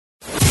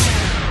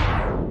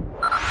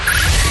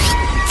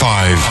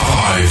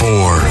5,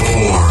 4,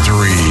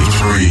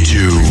 3,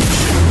 2,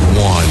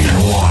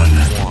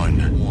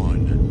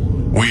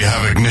 1. We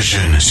have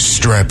ignition.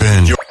 Strap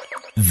in.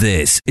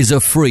 This is a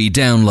free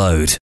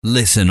download.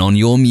 Listen on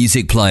your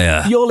music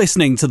player. You're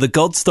listening to the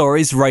God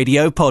Stories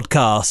Radio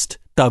podcast.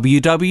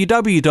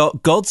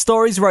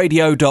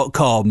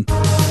 www.godstoriesradio.com.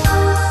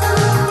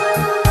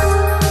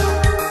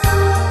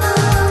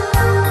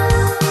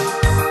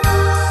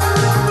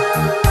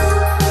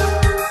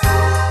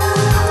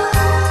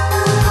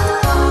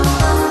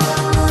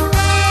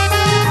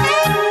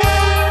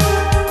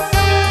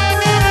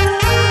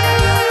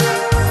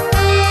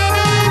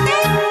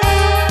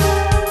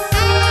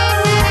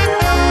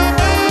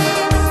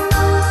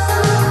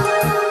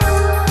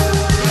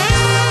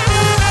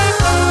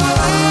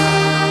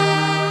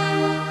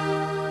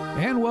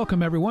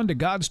 Welcome, everyone, to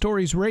God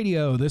Stories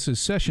Radio. This is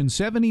session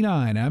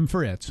 79. I'm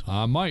Fritz.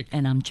 I'm Mike.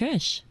 And I'm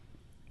Trish.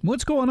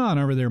 What's going on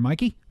over there,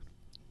 Mikey?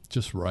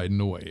 Just riding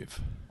the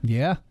wave.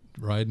 Yeah?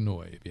 Riding the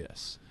wave,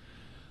 yes.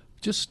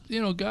 Just,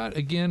 God,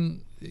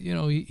 again,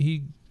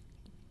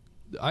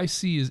 I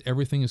see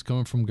everything is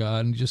coming from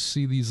God, and just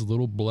see these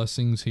little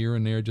blessings here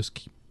and there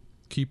just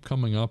keep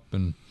coming up,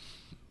 and,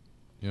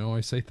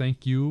 I say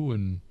thank you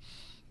and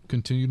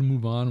continue to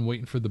move on,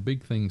 waiting for the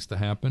big things to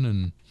happen,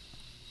 and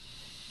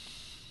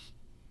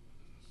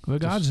well,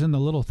 God's in the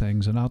little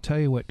things, and I'll tell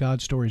you what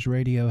God Stories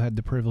Radio had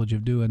the privilege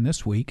of doing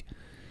this week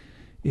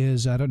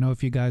is, I don't know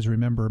if you guys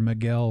remember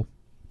Miguel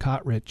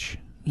Cotrich,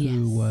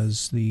 who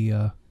was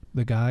the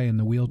guy in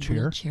the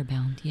wheelchair.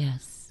 Wheelchair-bound,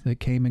 yes. That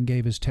came and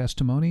gave his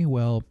testimony.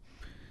 Well,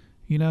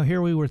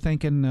 here we were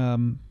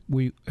thinking,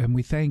 we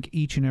thank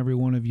each and every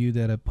one of you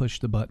that have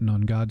pushed the button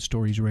on God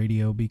Stories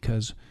Radio,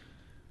 because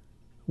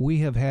we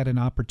have had an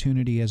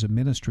opportunity as a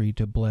ministry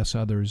to bless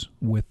others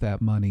with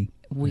that money.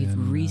 We've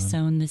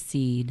resown the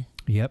seed.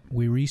 Yep,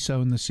 we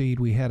resown the seed.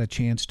 We had a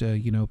chance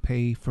to,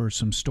 pay for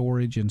some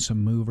storage and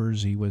some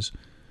movers. He was,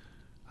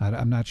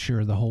 I'm not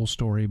sure the whole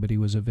story, but he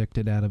was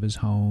evicted out of his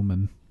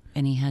home.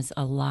 And he has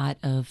a lot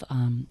of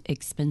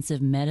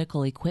expensive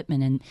medical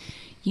equipment. And,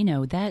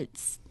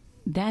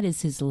 that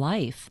is his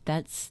life.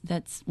 That's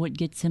what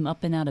gets him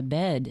up and out of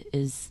bed,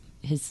 is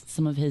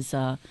some of his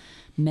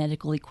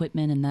medical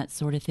equipment and that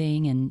sort of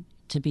thing. And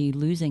to be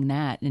losing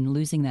that and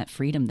losing that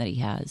freedom that he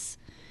has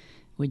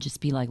would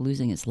just be like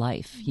losing his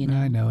life,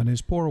 I know, and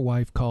his poor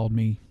wife called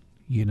me,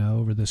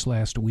 over this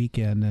last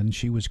weekend, and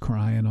she was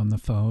crying on the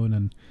phone,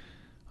 and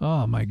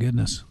oh my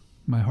goodness,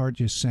 my heart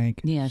just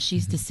sank. Yeah,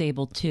 she's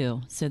disabled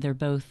too, so they're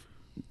both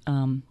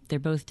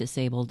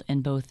disabled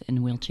and both in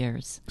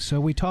wheelchairs.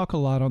 So we talk a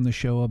lot on the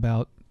show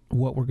about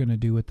what we're going to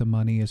do with the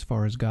money as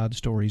far as God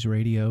Stories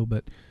Radio,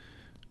 but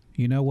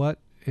you know what?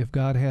 If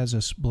God has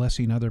us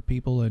blessing other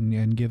people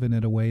and giving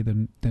it away,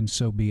 then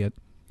so be it.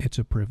 It's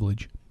a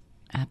privilege.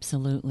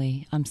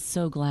 Absolutely. I'm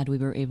so glad we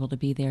were able to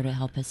be there to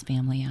help his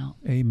family out.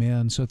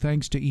 Amen. So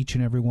thanks to each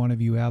and every one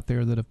of you out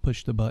there that have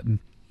pushed the button.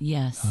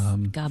 Yes.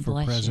 God bless you.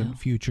 For present,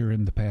 future,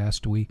 and the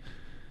past. We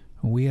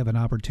have an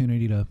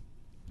opportunity to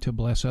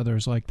bless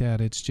others like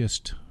that. It's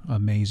just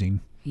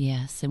amazing.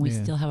 Yes, and we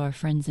still have our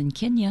friends in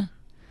Kenya.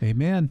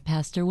 Amen.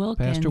 Pastor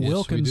Wilkins. Pastor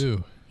Wilkins. Yes, we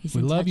do. He's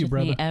in touch with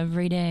me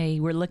every day.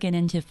 We're looking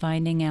into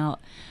finding out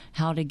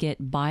how to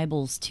get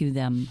Bibles to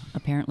them.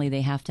 Apparently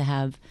they have to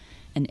have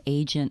an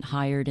agent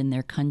hired in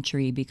their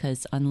country,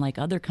 because unlike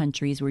other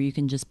countries where you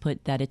can just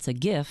put that it's a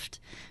gift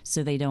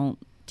so they don't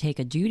take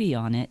a duty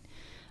on it,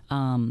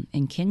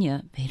 in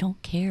Kenya, they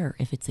don't care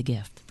if it's a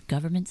gift. The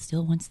government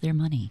still wants their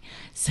money.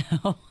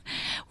 So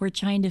we're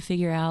trying to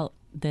figure out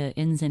the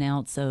ins and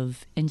outs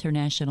of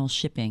international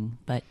shipping.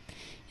 But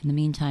in the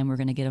meantime, we're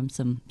going to get them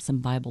some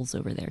Bibles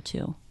over there,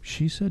 too.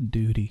 She said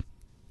duty.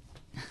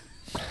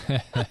 You're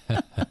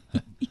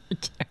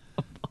terrible.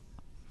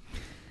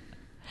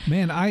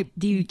 Man,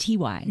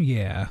 D-U-T-Y.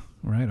 Yeah,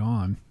 right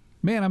on.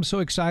 Man, I'm so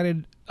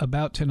excited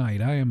about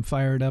tonight. I am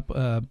fired up.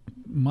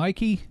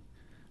 Mikey,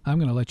 I'm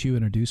going to let you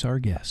introduce our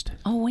guest.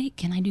 Oh, wait,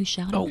 can I do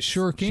shout-outs? Oh,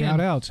 sure can.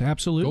 Shout-outs,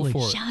 absolutely.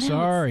 Go for it. Shout-outs.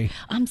 Sorry.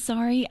 I'm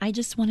sorry. I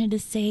just wanted to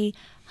say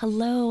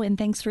hello and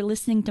thanks for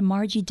listening to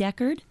Margie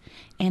Deckard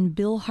and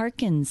Bill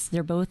Harkins.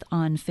 They're both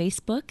on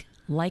Facebook,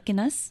 liking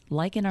us,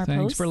 liking our posts.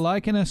 Thanks for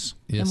liking us.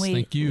 Yes, and we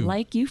thank you.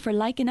 like you for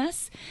liking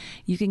us.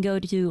 You can go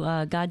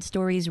to God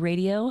Stories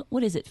Radio.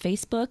 What is it?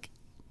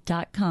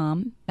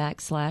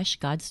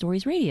 Facebook.com/God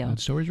Stories Radio. God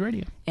Stories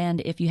Radio.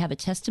 And if you have a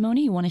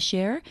testimony you want to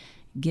share,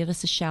 give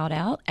us a shout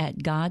out at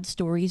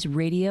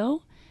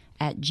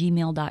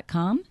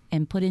godstoriesradio@gmail.com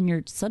and put in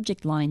your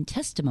subject line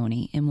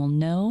testimony, and we'll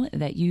know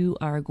that you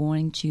are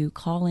going to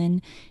call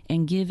in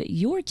and give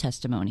your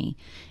testimony.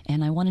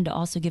 And I wanted to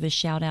also give a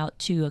shout out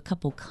to a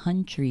couple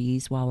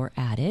countries while we're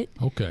at it.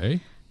 Okay.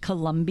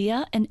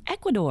 Colombia and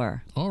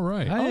Ecuador. All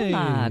right. Hey,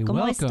 Hola,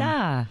 ¿cómo welcome.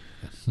 está?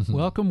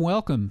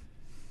 Welcome.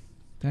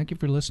 Thank you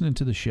for listening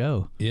to the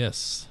show.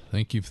 Yes.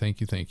 Thank you.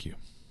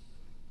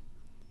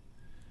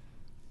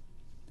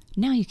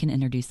 Now you can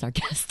introduce our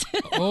guest.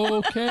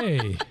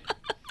 Okay.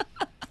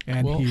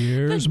 And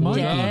here's Mike.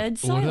 Dead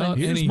silence.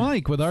 Here's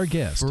Mike with our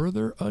guest.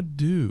 Further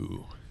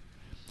ado,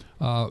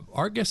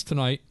 our guest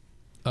tonight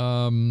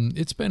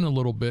It's been a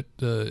little bit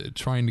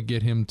trying to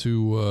get him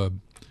to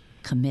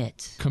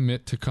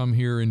Commit to come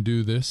here and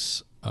do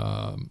this.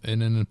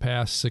 And in the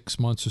past 6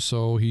 months or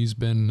so, he's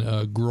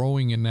been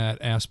growing in that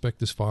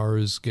aspect as far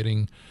as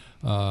getting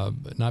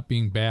not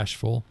being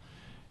bashful.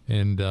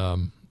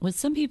 And with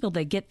some people,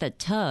 they get the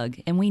tug,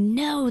 and we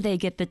know they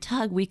get the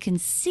tug. We can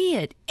see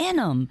it in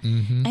them.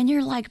 Mm-hmm. And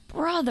you're like,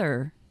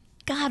 brother,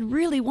 God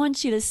really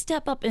wants you to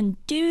step up and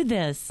do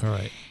this. all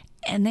right.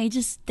 And they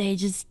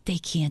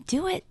can't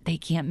do it. They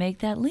can't make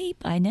that leap.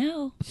 I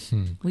know.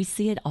 We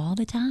see it all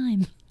the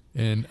time.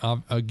 And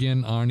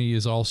again, Arnie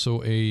is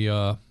also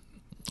a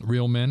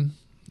real man.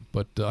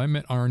 But I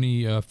met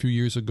Arnie a few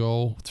years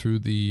ago through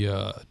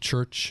the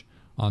church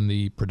on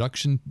the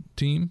production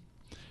team.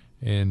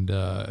 And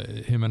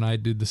him and I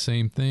did the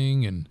same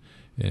thing. And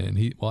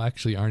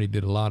actually, Arnie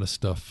did a lot of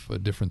stuff,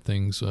 different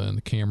things, and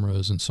the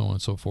cameras and so on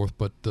and so forth.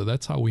 But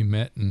that's how we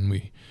met, and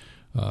we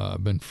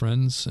been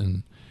friends.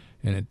 And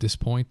at this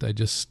point, I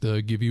just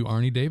give you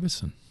Arnie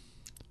Davison.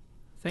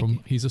 Thank you.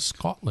 He's a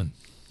Scotland.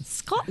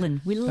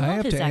 Scotland. We love I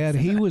have his to accent.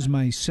 add, he was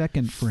my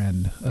second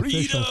friend,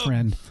 official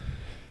friend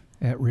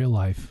at Real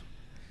Life.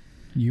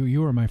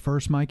 You were my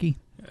first, Mikey.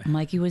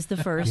 Mikey was the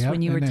first Yep,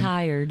 when you and were then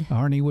tired.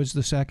 Arnie was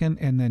the second,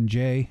 and then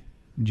Jay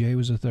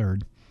was the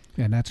third.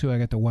 And that's who I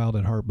got the Wild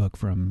at Heart book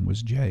from,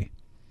 was Jay.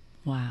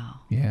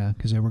 Wow. Yeah,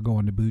 because they were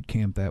going to boot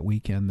camp that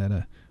weekend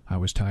that I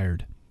was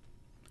tired.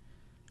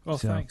 Well,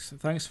 So-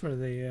 thanks for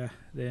the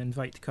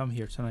invite to come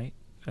here tonight.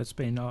 It's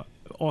been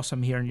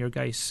awesome hearing your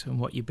guys and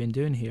what you've been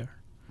doing here.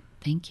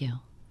 Thank you.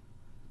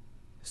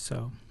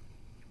 So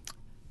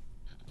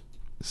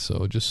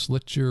just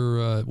let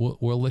your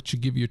we'll let you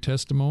give your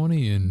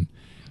testimony,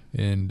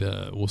 and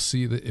we'll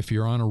see that if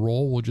you're on a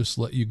roll, we'll just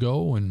let you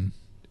go. And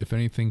if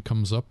anything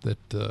comes up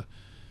that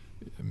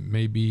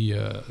maybe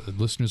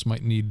listeners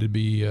might need to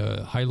be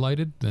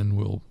highlighted, then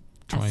we'll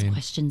try Ask and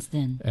questions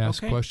then.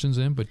 ask Okay. questions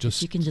in. But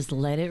just You can just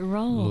let it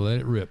roll. let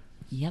it rip.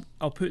 Yep.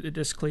 I'll put the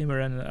disclaimer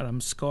in that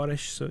I'm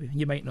Scottish, so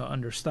you might not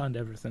understand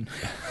everything.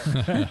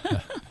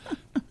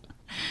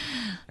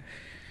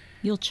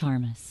 You'll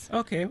charm us.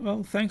 Okay,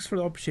 well, thanks for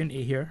the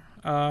opportunity here.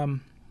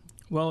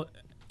 Well,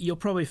 you'll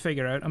probably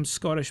figure out I'm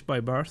Scottish by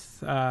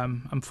birth.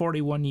 I'm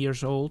 41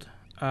 years old,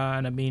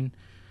 and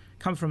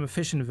come from a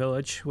fishing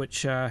village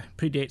which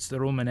predates the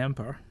Roman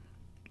Empire.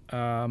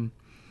 I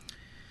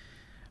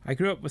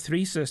grew up with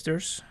 3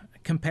 sisters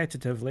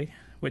competitively,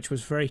 which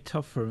was very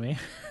tough for me.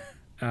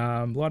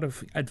 A lot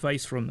of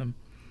advice from them.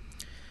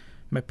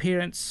 My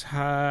parents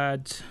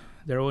had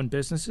their own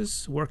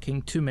businesses,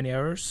 working too many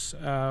hours,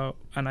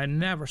 and I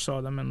never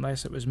saw them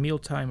unless it was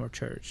mealtime or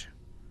church.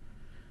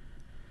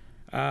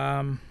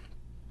 I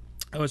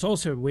was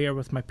also aware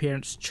with my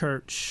parents'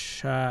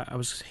 church, I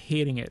was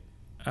hating it.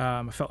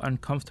 I felt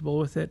uncomfortable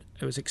with it.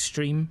 It was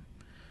extreme.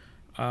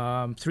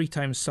 3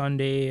 times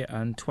Sunday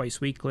and twice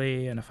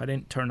weekly, and if I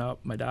didn't turn up,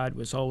 my dad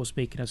was always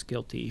making us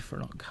guilty for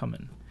not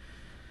coming.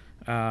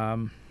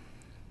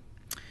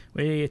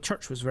 The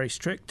church was very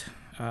strict.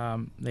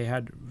 They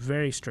had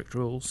very strict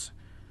rules,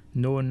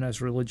 known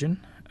as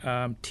religion.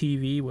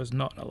 TV was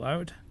not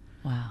allowed.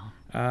 Wow.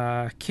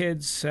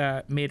 Kids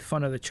made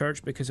fun of the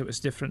church because it was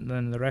different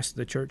than the rest of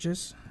the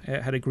churches.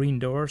 It had a green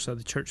door, so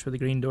the church with the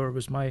green door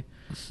was my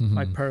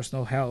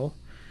personal hell.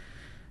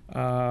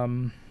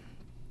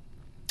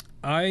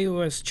 I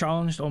was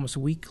challenged almost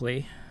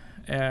weekly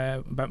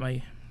about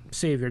my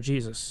Savior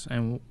Jesus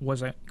and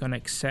was I going to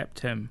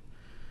accept him.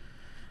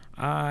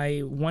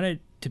 I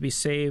wanted to be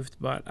saved,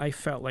 but I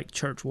felt like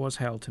church was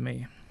hell to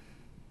me.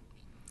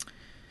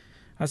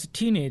 As a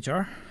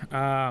teenager,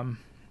 I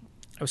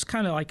was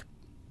kind of like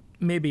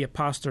maybe a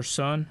pastor's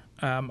son.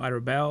 I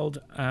rebelled,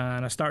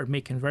 and I started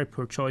making very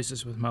poor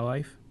choices with my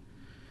life.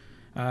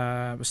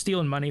 I was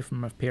stealing money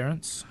from my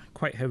parents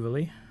quite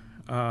heavily.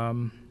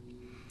 I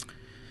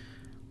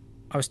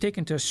was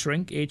taken to a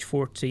shrink, age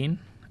 14,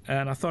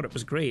 and I thought it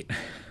was great.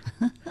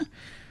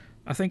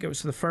 I think it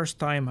was the first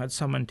time I had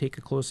someone take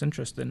a close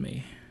interest in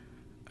me.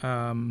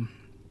 I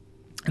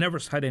never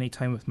had any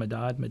time with my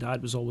dad. My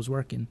dad was always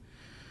working.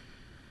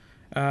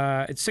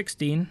 At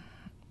 16,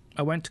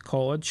 I went to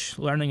college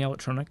learning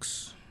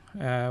electronics,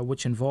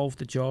 which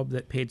involved a job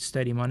that paid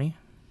steady money.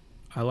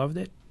 I loved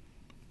it.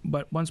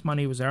 But once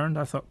money was earned,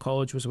 I thought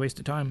college was a waste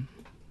of time.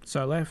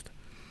 So I left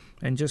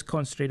and just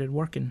concentrated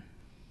working.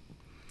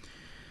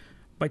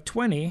 By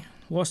 20,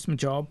 lost my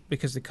job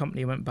because the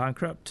company went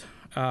bankrupt.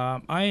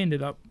 I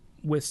ended up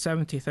with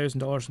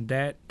 $70,000 in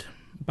debt,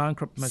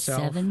 bankrupt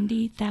myself.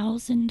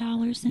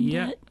 $70,000 in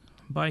debt?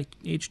 By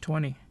age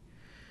 20.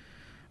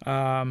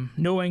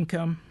 No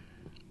income,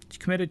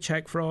 committed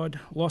check fraud,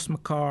 lost my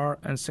car,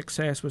 and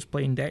success was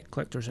playing debt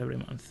collectors every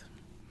month.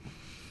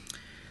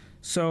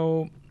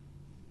 So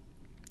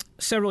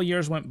several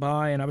years went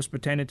by, and I was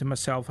pretending to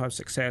myself I was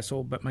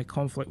successful, but my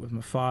conflict with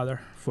my father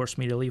forced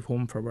me to leave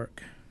home for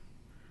work.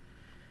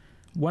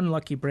 One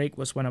lucky break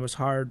was when I was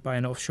hired by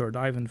an offshore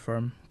diving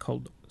firm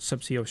called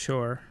Subsea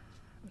Offshore.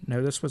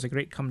 Now, this was a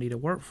great company to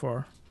work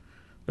for,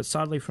 but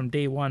sadly from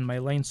day one, my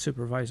line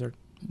supervisor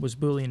was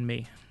bullying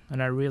me,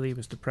 and I really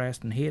was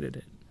depressed and hated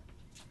it.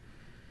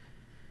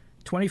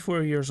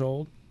 24 years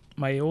old,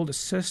 my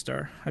oldest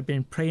sister had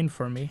been praying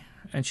for me,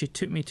 and she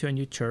took me to a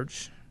new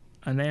church.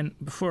 And then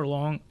before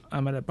long,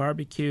 I'm at a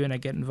barbecue and I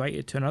get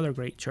invited to another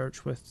great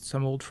church with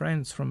some old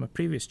friends from a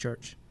previous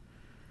church.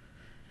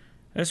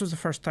 This was the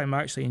first time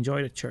I actually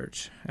enjoyed a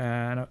church.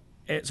 And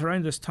it's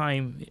around this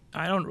time,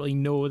 I don't really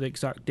know the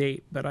exact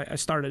date, but I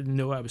started to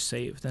know I was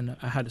saved and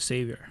I had a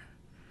Savior.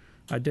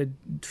 I did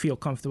feel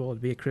comfortable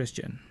to be a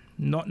Christian.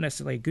 Not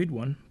necessarily a good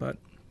one, but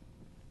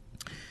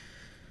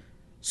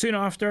soon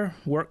after,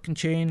 work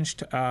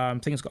changed,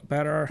 things got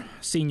better.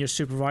 Senior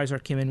supervisor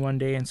came in one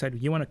day and said,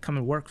 "You want to come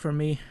and work for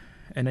me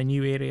in a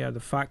new area, the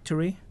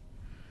factory?"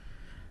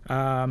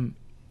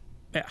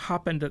 It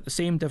happened that the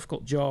same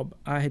difficult job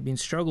I had been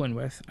struggling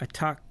with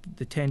attacked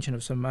the attention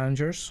of some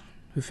managers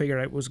who figured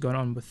out what was going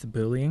on with the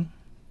bullying.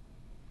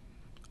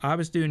 I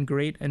was doing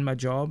great in my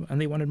job and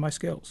they wanted my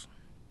skills.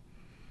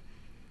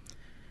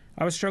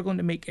 I was struggling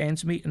to make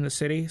ends meet in the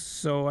city,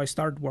 so I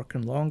started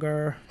working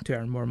longer to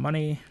earn more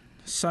money.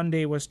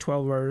 Sunday was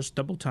 12 hours,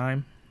 double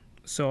time,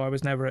 so I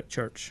was never at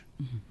church.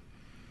 Mm-hmm.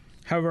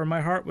 However,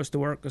 my heart was to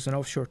work as an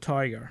offshore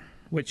tiger,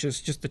 which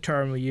is just the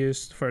term we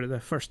used for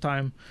the first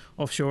time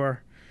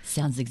offshore.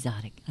 Sounds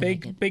exotic.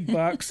 Big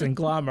bucks and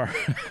glamour.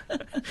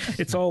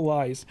 It's all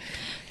lies.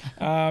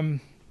 However,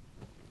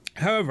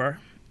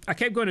 I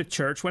kept going to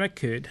church when I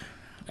could.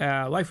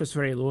 Life was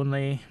very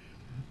lonely,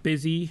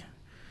 busy.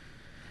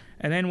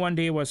 And then one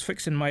day I was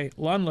fixing my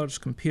landlord's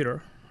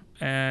computer,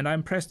 and I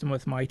impressed him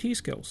with my IT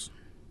skills.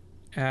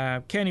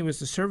 Kenny was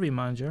the survey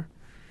manager,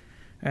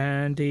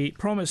 and he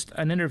promised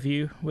an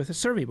interview with a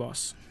survey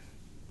boss.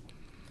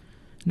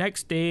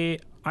 Next day,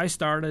 I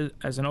started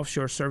as an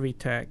offshore survey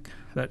tech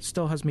that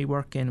still has me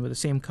working with the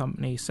same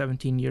company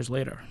 17 years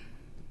later.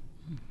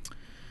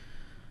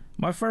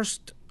 My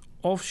first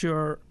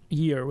offshore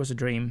year was a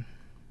dream.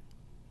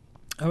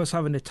 I was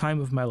having the time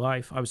of my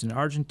life. I was in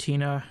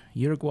Argentina,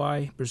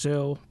 Uruguay,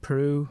 Brazil,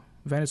 Peru,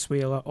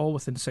 Venezuela, all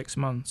within 6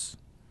 months.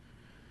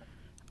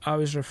 I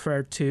was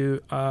referred to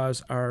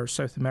as our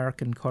South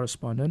American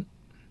correspondent,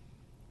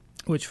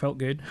 which felt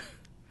good.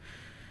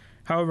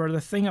 However, the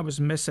thing I was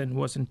missing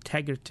was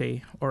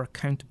integrity or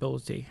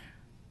accountability.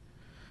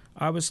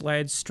 I was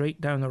led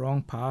straight down the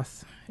wrong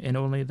path. In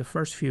only the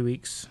first few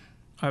weeks,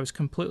 I was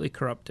completely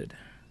corrupted.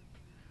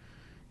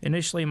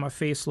 Initially, my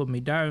faith slowed me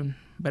down,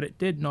 but it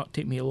did not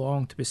take me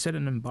long to be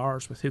sitting in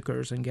bars with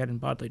hookers and getting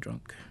badly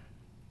drunk.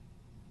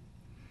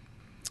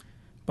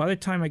 By the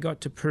time I got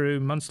to Peru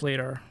months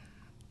later,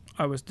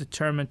 I was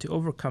determined to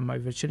overcome my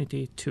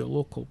virginity to a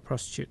local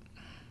prostitute.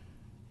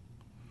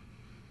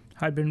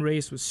 I had been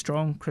raised with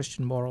strong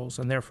Christian morals,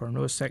 and therefore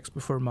no sex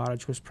before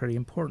marriage was pretty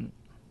important.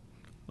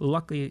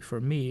 Luckily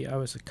for me, I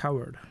was a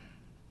coward.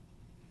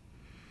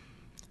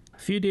 A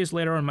few days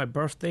later on my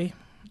birthday,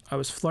 I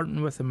was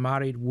flirting with a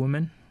married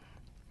woman,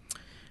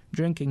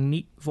 drinking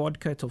neat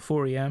vodka till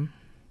 4 a.m.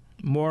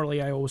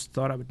 Morally, I always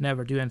thought I would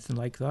never do anything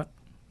like that,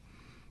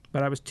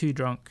 but I was too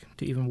drunk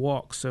to even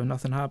walk, so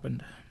nothing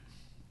happened.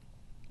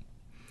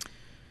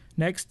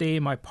 Next day,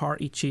 my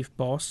party chief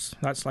boss,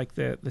 that's like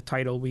the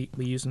title we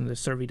use in the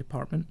survey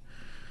department,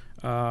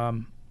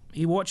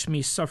 he watched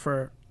me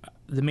suffer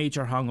the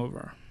major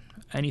hangover,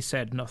 and he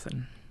said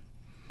nothing.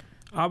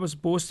 I was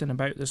boasting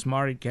about this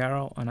married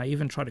girl, and I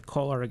even tried to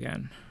call her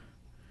again.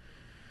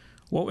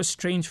 What was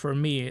strange for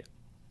me,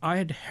 I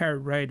had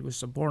heard Red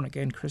was a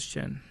born-again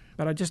Christian,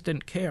 but I just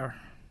didn't care.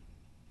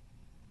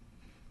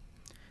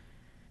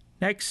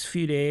 Next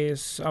few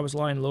days, I was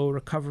lying low,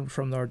 recovering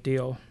from the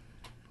ordeal.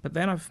 But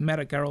then I've met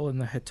a girl in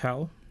the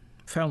hotel,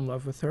 fell in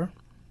love with her.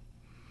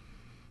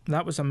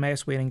 That was a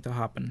mess waiting to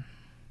happen.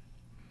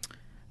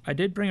 I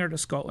did bring her to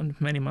Scotland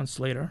many months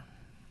later.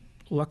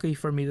 Luckily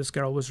for me, this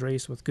girl was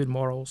raised with good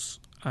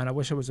morals, and I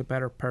wish I was a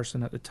better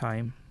person at the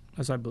time,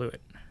 as I blew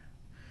it.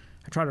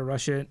 I tried to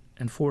rush it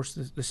and force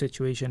the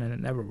situation, and it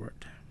never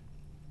worked.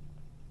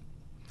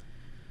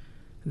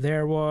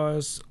 There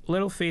was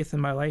little faith in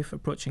my life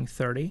approaching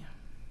 30,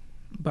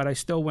 but I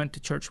still went to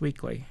church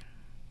weekly.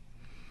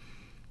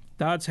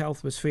 Dad's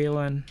health was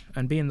failing,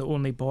 and being the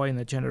only boy in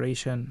the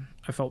generation,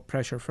 I felt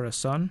pressure for a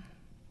son.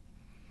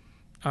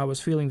 I was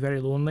feeling very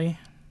lonely,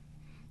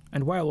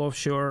 and while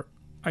offshore,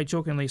 I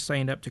jokingly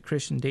signed up to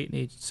Christian dating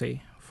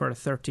agency for a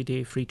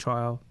 30-day free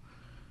trial,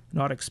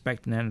 not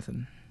expecting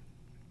anything.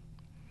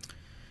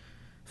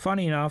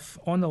 Funny enough,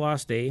 on the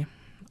last day,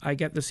 I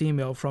get this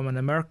email from an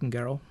American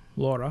girl,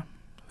 Laura,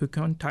 who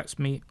contacts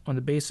me on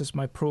the basis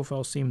my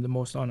profile seemed the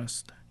most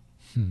honest.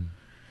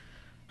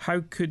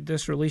 How could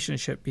this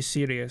relationship be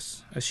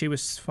serious, as she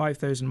was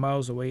 5,000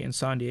 miles away in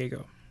San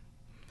Diego?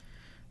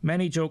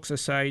 Many jokes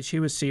aside, she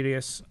was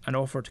serious and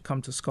offered to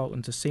come to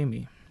Scotland to see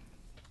me.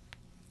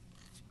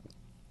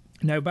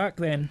 Now, back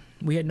then,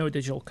 we had no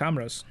digital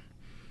cameras,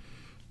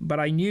 but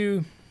I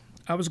knew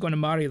I was going to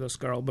marry this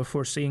girl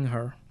before seeing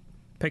her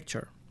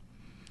picture.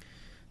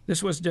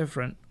 This was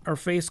different. Our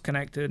faiths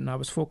connected, and I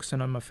was focusing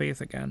on my faith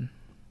again.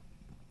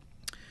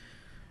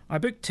 I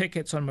booked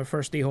tickets on my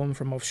first day home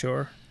from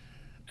offshore,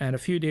 and a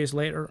few days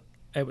later,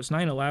 it was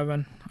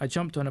 9/11, I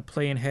jumped on a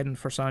plane heading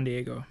for San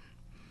Diego.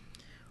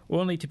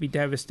 only to be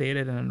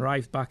devastated and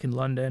arrived back in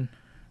London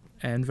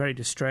and very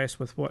distressed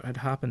with what had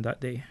happened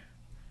that day.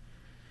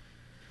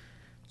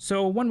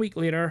 So 1 week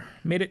later,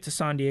 made it to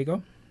San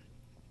Diego,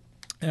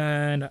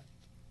 and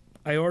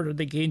I ordered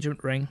the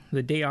engagement ring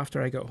the day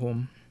after I got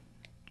home.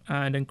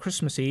 And on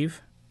Christmas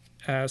Eve,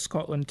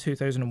 Scotland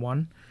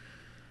 2001,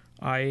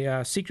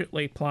 I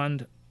secretly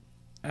planned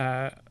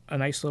a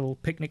nice little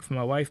picnic for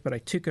my wife, but I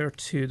took her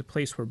to the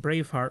place where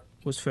Braveheart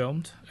was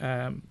filmed,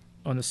 on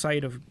the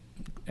side of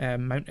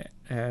Mount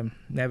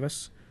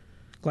Nevis,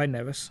 Glen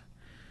Nevis,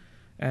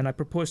 and I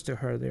proposed to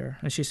her there,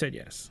 and she said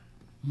yes.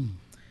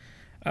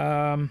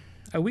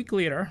 A week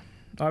later,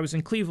 I was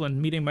in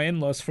Cleveland meeting my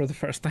in-laws for the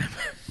first time.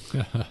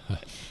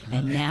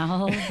 And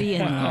now the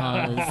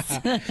in-laws.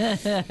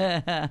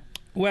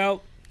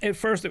 Well, at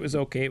first it was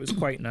okay. It was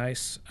quite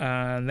nice.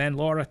 And then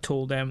Laura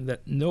told them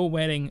that no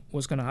wedding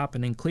was going to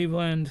happen in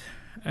Cleveland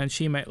and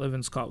she might live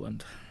in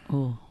Scotland.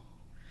 Oh.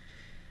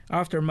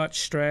 After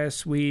much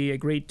stress, we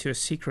agreed to a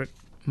secret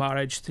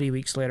marriage 3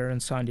 weeks later in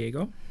San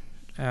Diego.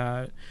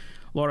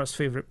 Laura's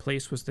favourite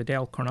place was the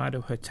Del Coronado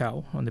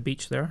Hotel on the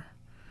beach there.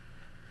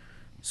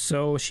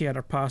 So she had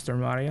her pastor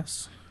marry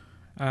us.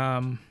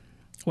 1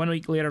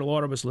 week later,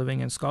 Laura was living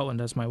in Scotland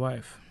as my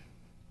wife.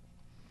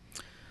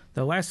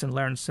 The lesson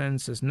learned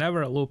since is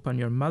never elope on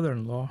your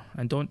mother-in-law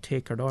and don't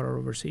take her daughter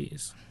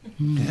overseas.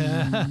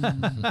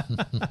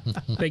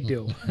 Big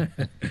deal.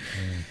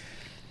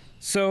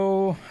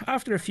 So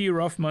after a few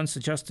rough months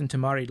adjusting to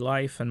married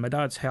life and my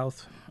dad's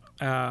health,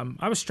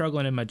 I was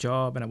struggling in my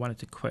job and I wanted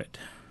to quit.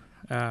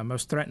 I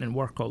was threatening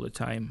work all the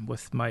time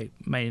with my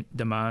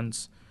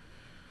demands.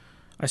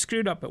 I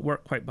screwed up at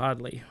work quite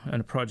badly on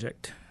a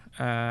project,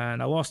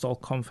 and I lost all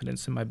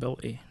confidence in my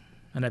ability,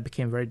 and I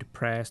became very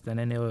depressed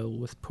and ill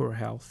with poor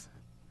health.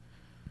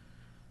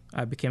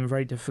 I became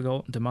very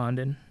difficult and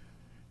demanding.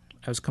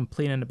 I was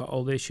complaining about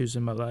all the issues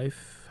in my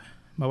life.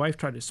 My wife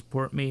tried to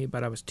support me,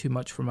 but I was too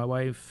much for my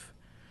wife,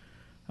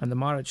 and the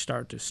marriage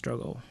started to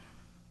struggle.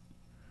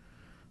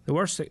 The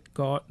worse it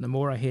got, the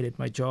more I hated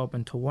my job,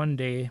 until one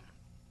day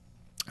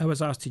I was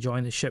asked to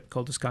join the ship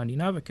called the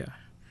Scandinavica.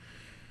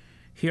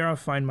 Here I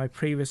find my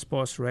previous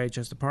boss, Reg,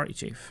 as the party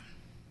chief.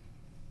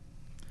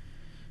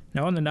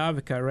 Now on the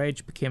Navica,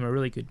 Reg became a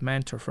really good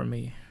mentor for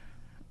me,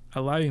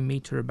 allowing me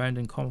to rebound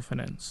in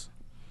confidence.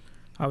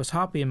 I was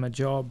happy in my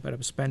job, but I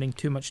was spending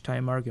too much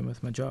time arguing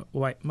with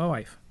my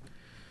wife.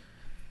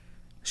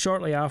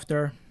 Shortly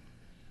after,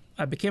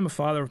 I became a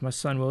father of my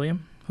son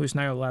William, who is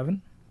now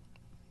 11.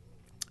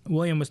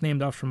 William was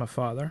named after my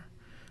father,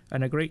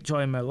 and a great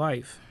joy in my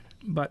life,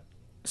 but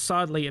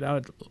sadly it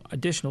added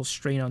additional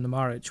strain on the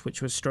marriage,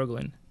 which was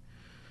struggling.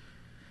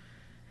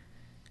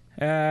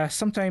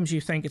 Sometimes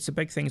you think it's the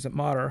big things that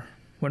matter,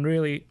 when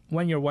really,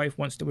 when your wife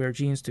wants to wear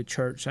jeans to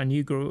church and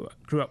you grew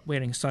up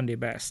wearing Sunday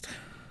best.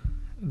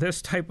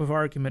 This type of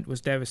argument was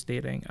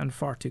devastating and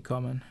far too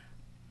common.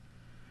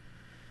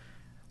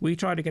 We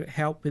tried to get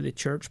help with the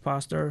church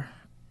pastor,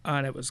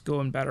 and it was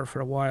going better for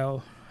a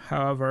while.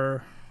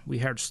 However, we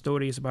heard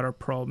stories about our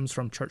problems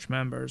from church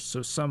members,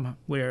 so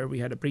somewhere we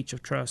had a breach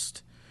of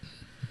trust,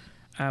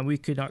 and we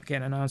could not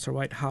get an answer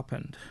why it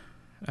happened.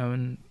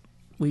 And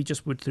we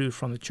just withdrew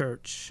from the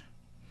church.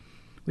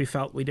 We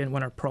felt we didn't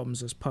want our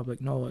problems as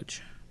public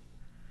knowledge.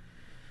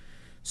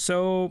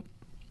 So,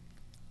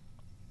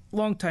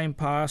 long time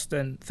passed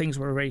and things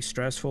were very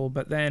stressful,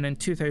 but then in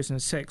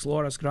 2006,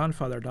 Laura's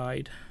grandfather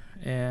died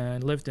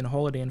and lived in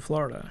Holiday in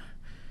Florida.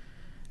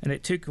 And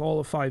it took all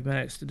of 5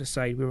 minutes to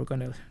decide we were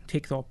going to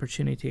take the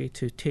opportunity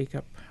to take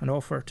up an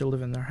offer to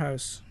live in their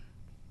house.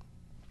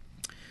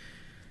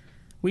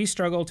 We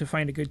struggled to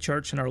find a good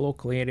church in our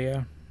local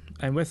area,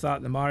 and with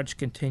that the marriage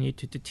continued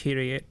to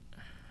deteriorate.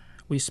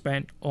 We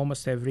spent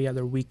almost every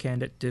other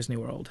weekend at Disney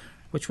World,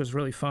 which was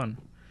really fun.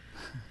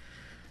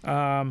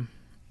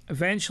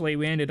 Eventually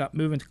we ended up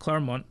moving to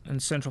Claremont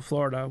in Central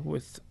Florida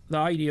with the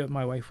idea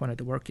my wife wanted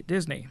to work at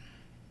Disney.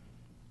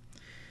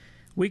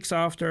 Weeks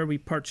after, we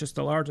purchased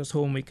the largest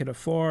home we could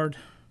afford.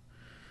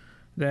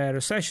 The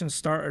recession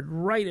started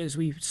right as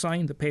we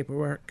signed the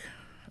paperwork.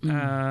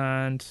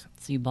 And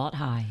So you bought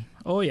high.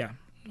 oh yeah,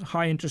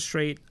 high interest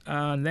rate,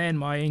 and then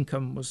my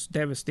income was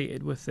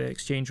devastated with the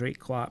exchange rate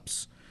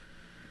collapse.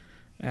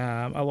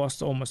 I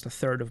lost almost a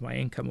third of my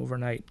income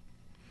overnight.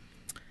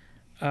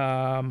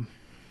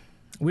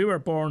 We were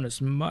born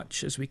as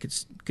much as we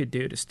could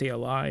do to stay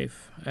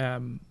alive,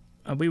 and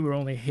we were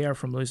only a hair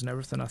from losing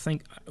everything. I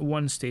think at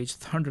one stage,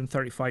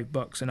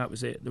 $135, and that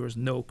was it. There was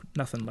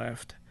nothing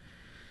left,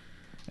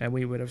 and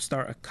we would have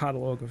started a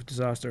catalogue of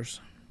disasters.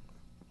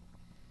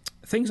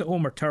 Things at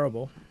home were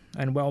terrible,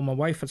 and while my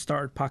wife had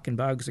started packing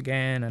bags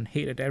again and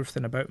hated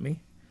everything about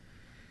me,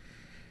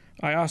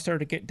 I asked her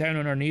to get down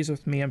on her knees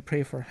with me and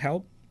pray for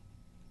help,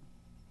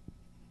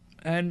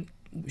 and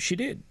she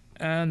did.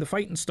 And the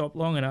fighting stopped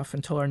long enough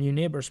until our new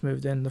neighbours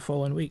moved in the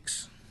following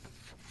weeks.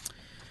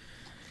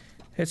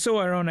 It's so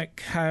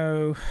ironic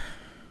how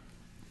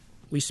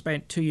we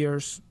spent 2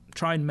 years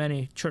trying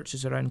many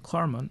churches around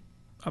Claremont,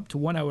 up to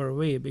 1 hour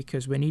away,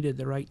 because we needed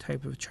the right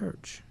type of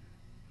church.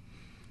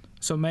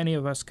 So many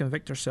of us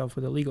convict ourselves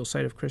with the legal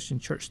side of Christian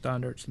church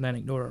standards and then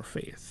ignore our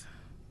faith.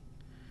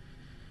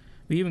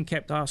 We even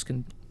kept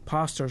asking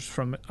pastors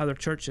from other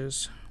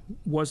churches,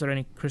 was there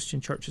any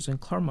Christian churches in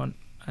Claremont?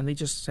 And they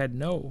just said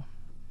no.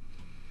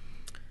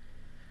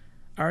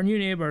 Our new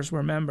neighbours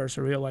were members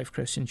of Real Life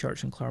Christian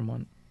Church in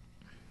Claremont.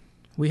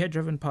 We had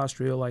driven past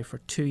Real Life for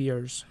 2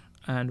 years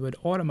and would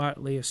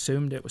automatically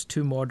assumed it was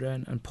too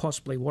modern and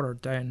possibly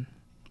watered down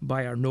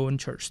by our known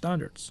church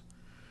standards.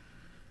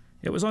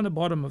 It was on the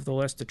bottom of the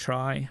list to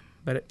try,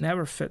 but it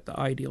never fit the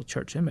ideal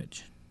church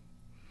image.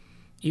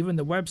 Even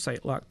the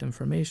website lacked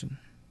information.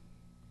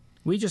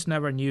 We just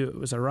never knew it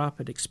was a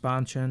rapid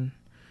expansion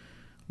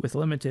with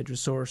limited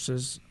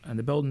resources, and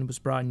the building was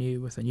brand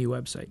new with a new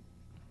website.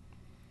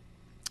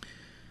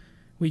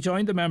 We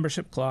joined the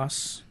membership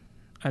class,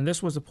 and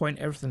this was the point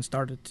everything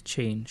started to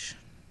change.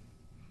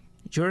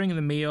 During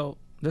the meal,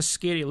 this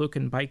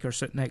scary-looking biker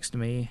sat next to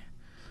me,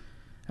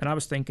 and I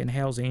was thinking,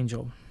 Hell's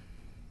Angel.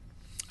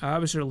 I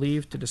was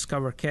relieved to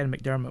discover Ken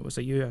McDermott was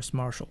a U.S.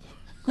 Marshal.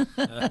 He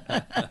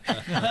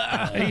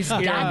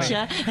scared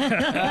Gotcha. me.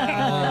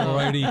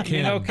 Alrighty, Ken.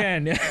 You know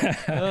Ken.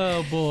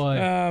 Oh,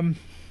 boy.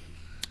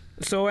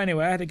 So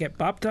anyway, I had to get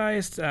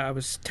baptized. I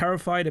was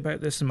terrified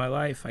about this in my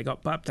life. I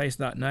got baptized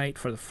that night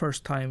for the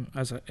first time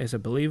as a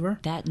believer.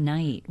 That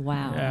night,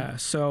 wow. Yeah,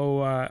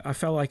 so I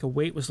felt like a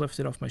weight was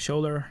lifted off my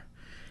shoulder.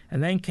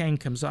 And then Ken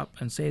comes up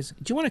and says,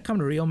 do you want to come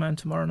to Real Man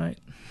tomorrow night?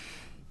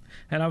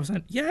 And I was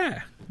like,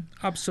 yeah,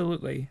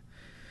 absolutely.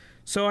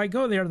 So I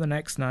go there the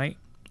next night,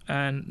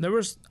 and there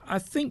was, I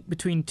think,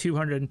 between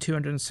 200 and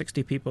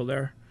 260 people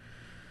there.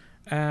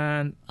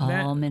 And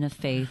All men of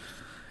faith.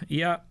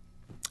 Yeah.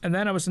 And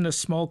then I was in this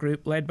small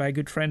group led by a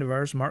good friend of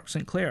ours, Mark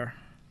St. Clair.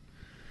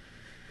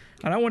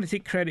 And I want to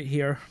take credit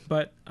here,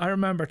 but I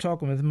remember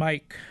talking with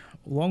Mike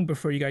long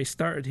before you guys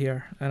started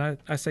here, and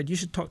I said, you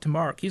should talk to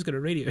Mark. He's got a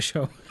radio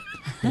show.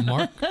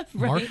 Well,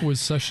 Mark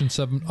was session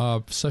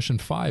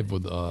 5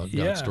 with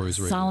God Stories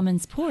Radio.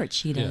 Solomon's Porch,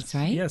 he does, Yes.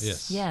 right?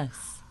 Yes.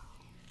 Yes.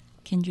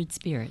 Kindred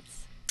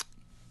spirits.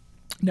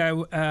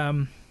 Now,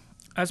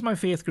 as my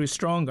faith grew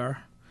stronger,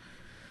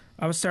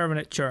 I was serving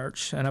at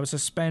church, and I was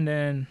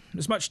spending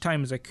as much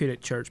time as I could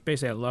at church.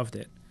 Basically, I loved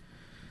it.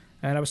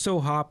 And I was so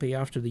happy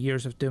after the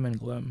years of doom and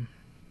gloom.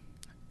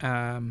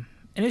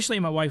 Initially,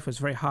 my wife was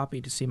very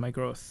happy to see my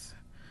growth.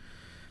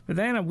 But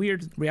then a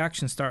weird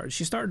reaction started.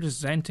 She started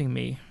resenting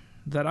me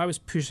that I was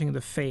pushing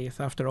the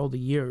faith after all the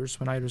years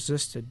when I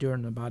resisted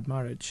during a bad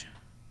marriage.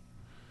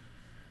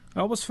 I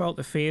always felt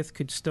the faith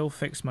could still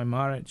fix my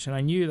marriage, and I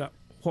knew that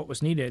what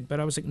was needed, but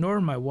I was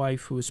ignoring my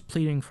wife, who was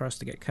pleading for us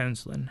to get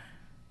counselling.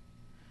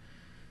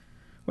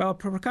 Well, I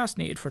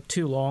procrastinated for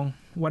too long,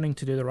 wanting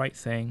to do the right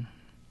thing.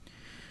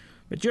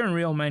 But during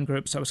Real Men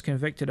groups, I was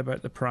convicted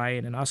about the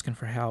pride and asking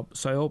for help,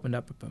 so I opened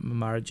up about my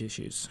marriage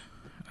issues.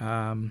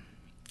 I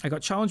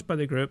got challenged by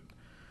the group,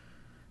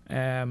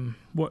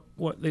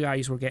 what the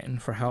guys were getting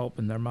for help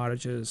in their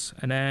marriages,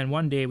 and then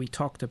one day we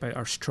talked about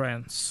our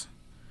strengths.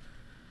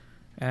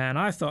 And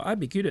I thought I'd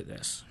be good at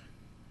this.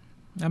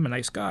 I'm a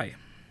nice guy.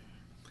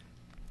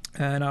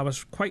 And I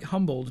was quite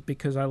humbled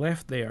because I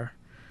left there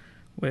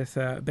with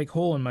a big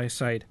hole in my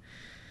side.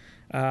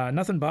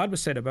 Nothing bad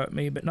was said about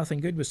me, but nothing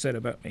good was said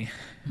about me.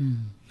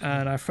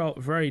 And I felt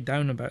very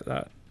down about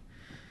that.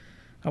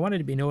 I wanted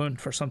to be known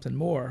for something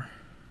more.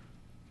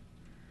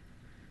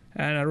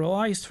 And I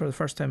realised for the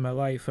first time in my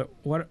life that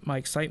what my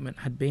excitement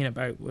had been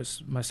about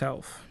was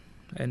myself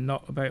and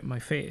not about my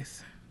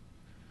faith.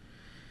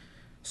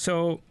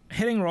 So,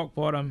 hitting rock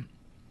bottom,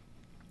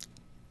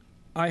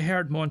 I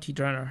hired Monty of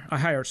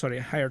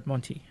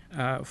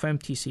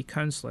MTC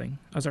Counselling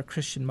as our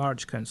Christian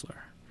marriage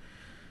counsellor.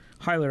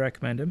 Highly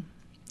recommend him.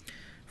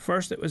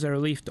 First, it was a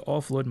relief to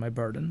offload my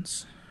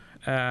burdens,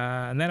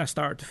 and then I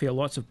started to feel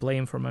lots of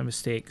blame for my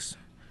mistakes.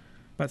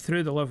 But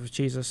through the love of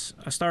Jesus,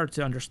 I started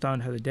to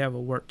understand how the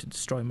devil worked to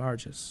destroy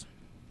marriages.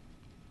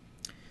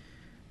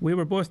 We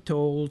were both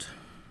told,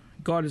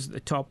 God is at the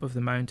top of the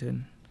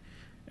mountain,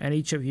 and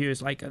each of you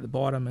is like at the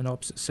bottom and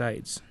opposite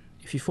sides.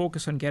 If you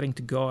focus on getting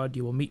to God,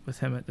 you will meet with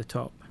him at the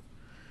top.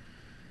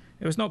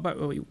 It was not about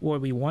what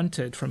we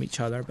wanted from each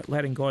other, but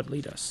letting God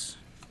lead us.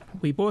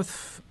 We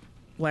both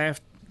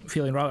left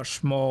feeling rather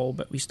small,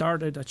 but we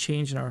started a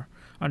change in our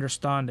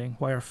understanding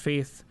why our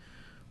faith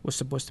was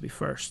supposed to be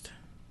first.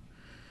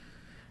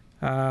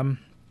 Mark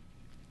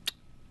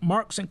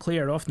St.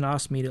 Clair often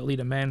asked me to lead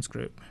a men's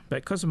group,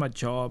 but because of my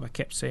job, I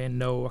kept saying,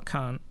 no, I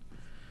can't.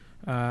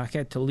 I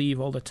had to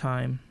leave all the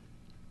time.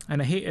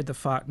 And I hated the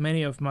fact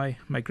many of my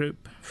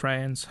group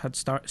friends had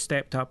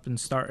stepped up and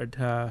started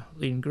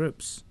leading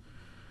groups.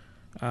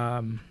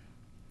 I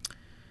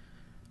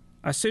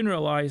soon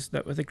realised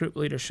that with the group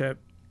leadership,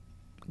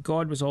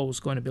 God was always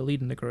going to be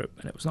leading the group,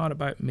 and it was not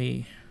about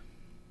me.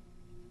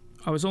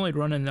 I was only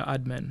running the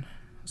admin.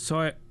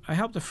 So I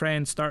helped a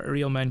friend start a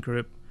Real Men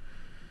group,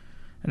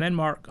 and then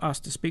Mark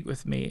asked to speak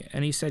with me,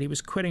 and he said he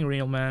was quitting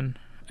Real Men,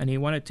 and he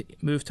wanted to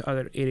move to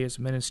other areas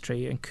of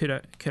ministry, and could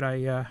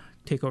I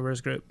take over his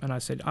group? And I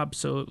said,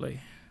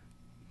 absolutely.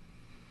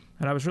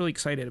 And I was really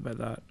excited about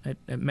that.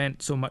 It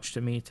meant so much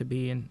to me to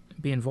be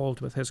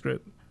involved with his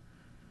group.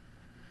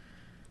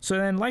 So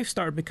then life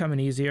started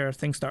becoming easier.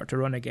 Things started to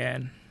run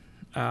again.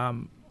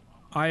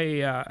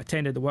 I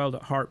attended the Wild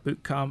at Heart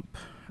boot camp,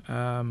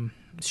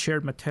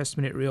 shared my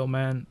testimony at Real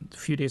Men a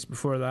few days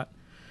before that,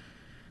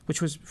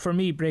 which was, for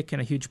me, breaking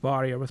a huge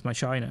barrier with my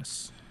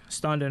shyness.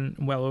 Standing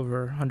well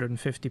over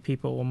 150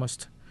 people,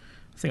 almost,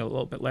 I think a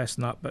little bit less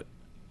than that, but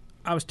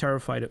I was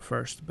terrified at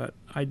first, but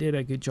I did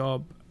a good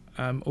job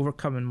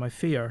overcoming my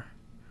fear.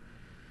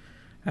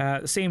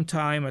 At the same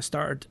time, I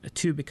started a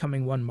 2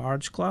 Becoming One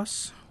marriage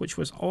class, which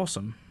was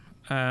awesome,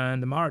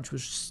 and the marriage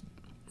was just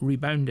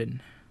rebounding.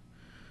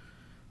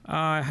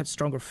 I had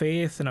stronger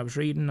faith, and I was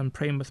reading and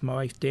praying with my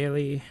wife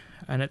daily,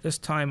 and at this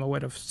time I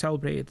would have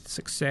celebrated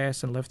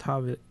success and lived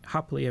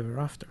happily ever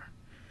after.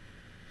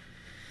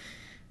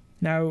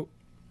 Now,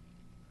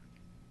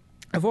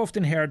 I've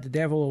often heard the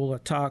devil will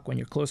attack when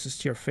you're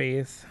closest to your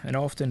faith, and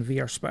often via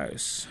your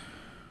spouse.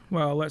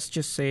 Well, let's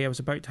just say I was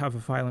about to have a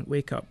violent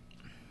wake-up.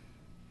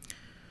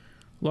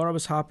 Laura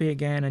was happy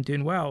again and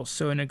doing well,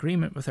 so in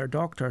agreement with her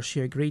doctor,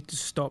 she agreed to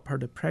stop her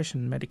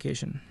depression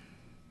medication.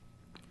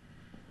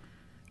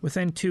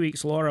 Within 2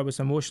 weeks, Laura was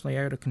emotionally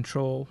out of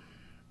control.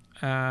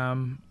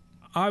 I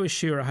was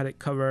sure I had it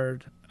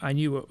covered. I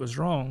knew what was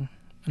wrong,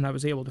 and I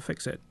was able to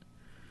fix it.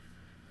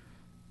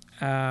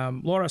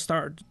 Laura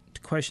started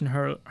to question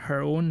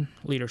her own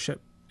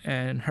leadership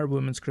in her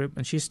women's group,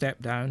 and she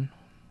stepped down.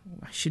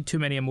 She had too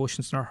many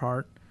emotions in her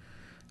heart,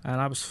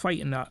 and I was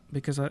fighting that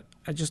because I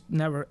just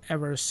never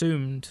ever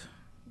assumed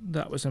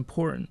that was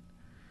important.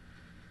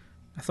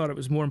 I thought it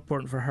was more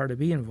important for her to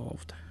be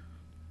involved.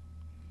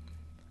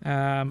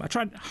 I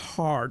tried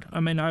hard. I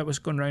mean, I was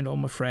going around to all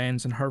my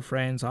friends and her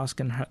friends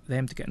asking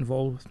them to get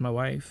involved with my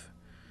wife,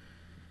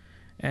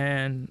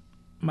 and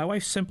my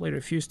wife simply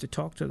refused to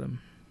talk to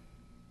them.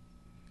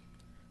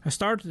 I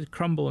started to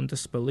crumble in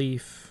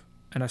disbelief,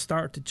 and I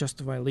started to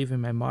justify leaving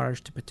my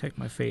marriage to protect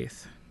my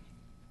faith.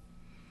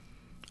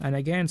 And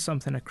again,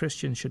 something a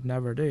Christian should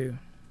never do.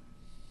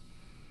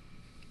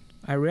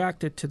 I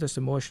reacted to this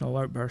emotional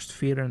outburst,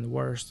 fearing the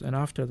worst, and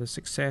after the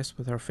success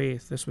with our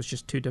faith, this was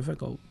just too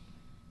difficult.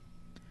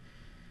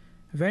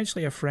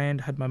 Eventually, a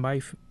friend had my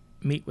wife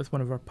meet with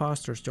one of our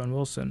pastors, John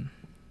Wilson,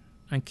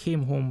 and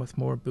came home with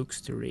more books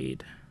to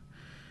read.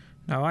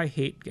 Now, I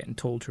hate getting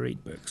told to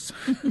read books.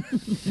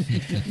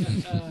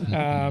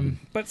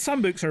 But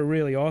some books are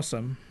really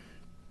awesome.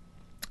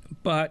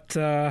 But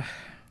I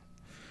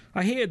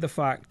hated the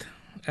fact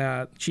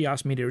she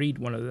asked me to read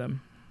one of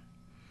them.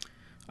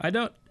 I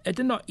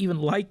did not even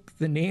like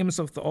the names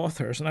of the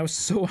authors, and I was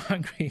so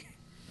angry.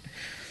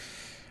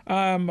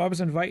 I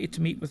was invited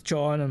to meet with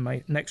John on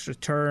my next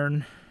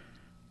return,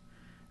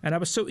 and I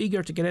was so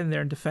eager to get in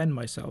there and defend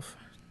myself.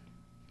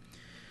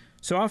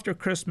 So after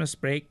Christmas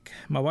break,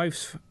 my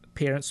wife's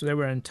parents, they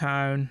were in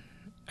town,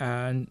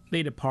 and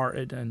they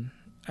departed, and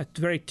a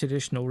very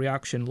traditional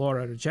reaction,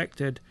 Laura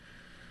rejected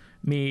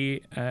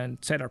me and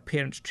said her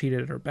parents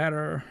treated her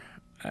better,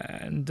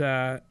 and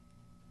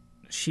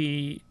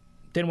she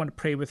didn't want to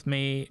pray with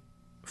me.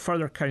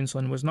 Further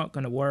counselling was not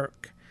going to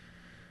work,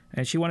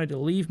 and she wanted to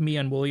leave me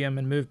and William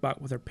and move back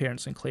with her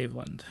parents in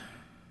Cleveland.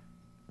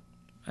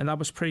 And that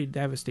was pretty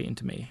devastating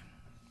to me.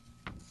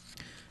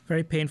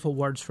 Very painful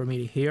words for me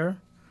to hear.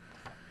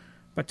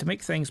 But to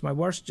make things my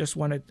worse, just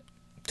wanted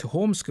to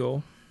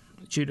homeschool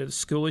due to the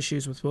school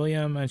issues with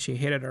William, and she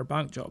hated her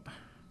bank job.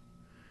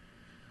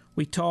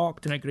 We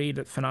talked and agreed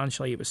that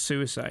financially it was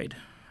suicide.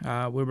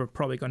 We were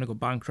probably going to go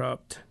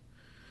bankrupt,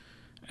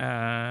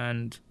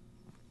 and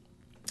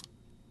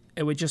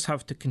it would just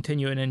have to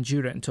continue and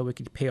endure it until we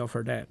could pay off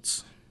our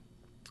debts.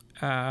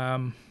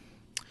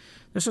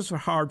 This was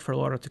hard for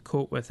Laura to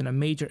cope with and a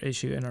major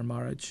issue in our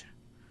marriage.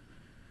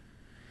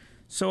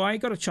 So I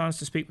got a chance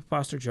to speak with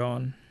Pastor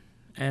John,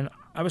 and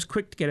I was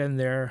quick to get in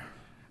there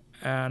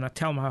and I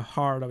tell him how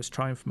hard I was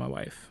trying for my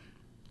wife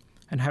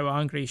and how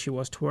angry she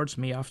was towards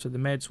me after the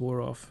meds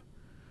wore off.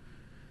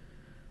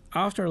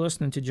 After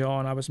listening to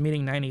John, I was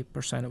meeting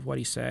 90% of what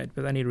he said,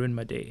 but then he ruined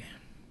my day.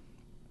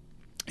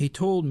 He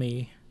told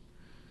me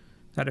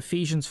that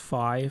Ephesians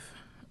 5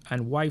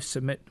 and wife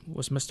submit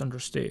was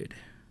misunderstood.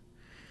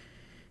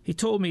 He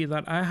told me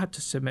that I had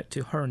to submit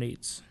to her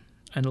needs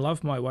and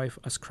love my wife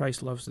as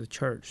Christ loves the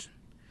church.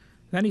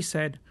 Then he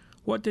said,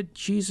 what did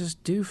Jesus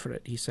do for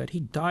it? He said, he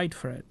died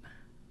for it.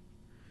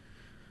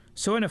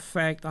 So in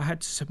effect, I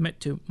had to submit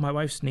to my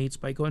wife's needs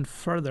by going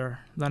further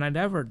than I'd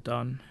ever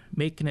done,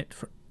 making it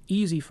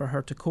easy for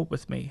her to cope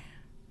with me.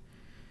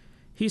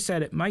 He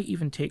said it might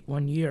even take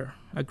 1 year,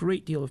 a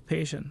great deal of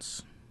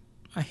patience.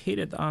 I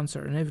hated the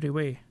answer in every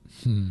way.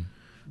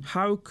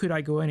 How could I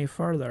go any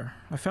further?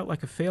 I felt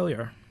like a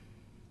failure.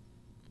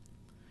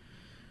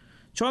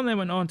 John then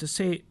went on to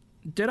say,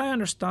 did I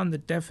understand the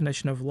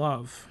definition of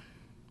love?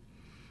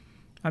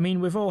 I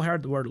mean, we've all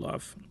heard the word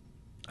love.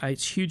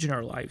 It's huge in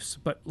our lives,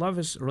 but love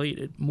is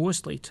related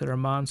mostly to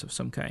romance of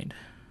some kind.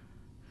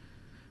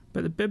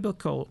 But the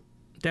biblical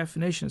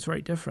definition is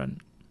very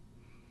different.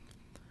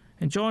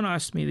 And John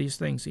asked me these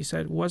things. He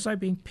said, was I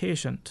being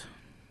patient?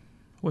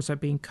 Was I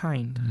being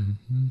kind?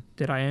 Mm-hmm.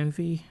 Did I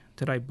envy?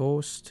 Did I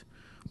boast?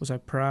 Was I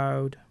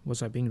proud?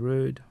 Was I being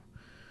rude?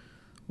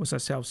 Was I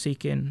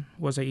self-seeking?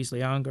 Was I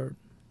easily angered?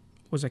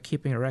 Was I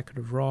keeping a record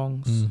of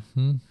wrongs?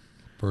 Mm-hmm.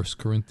 1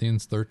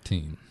 Corinthians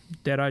 13.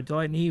 Did I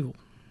delight in evil?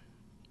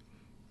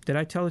 Did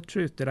I tell the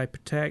truth? Did I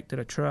protect? Did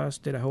I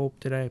trust? Did I hope?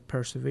 Did I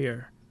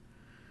persevere?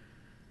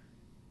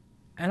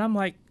 And I'm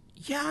like,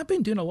 yeah, I've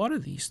been doing a lot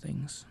of these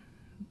things.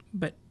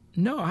 But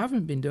no, I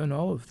haven't been doing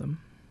all of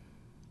them.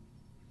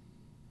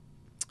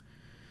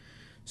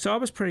 So I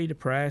was pretty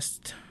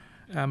depressed.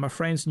 My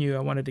friends knew I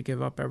wanted to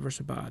give up ever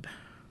so bad.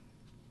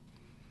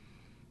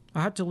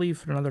 I had to leave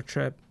for another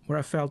trip where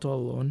I felt all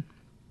alone.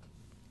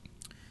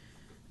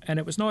 And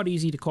it was not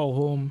easy to call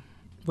home,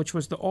 which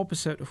was the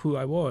opposite of who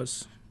I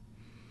was.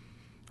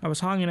 I was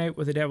hanging out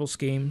with the devil's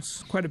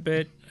schemes quite a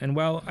bit, and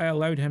well, I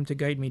allowed him to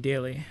guide me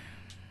daily.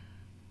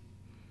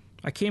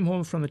 I came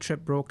home from the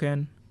trip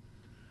broken,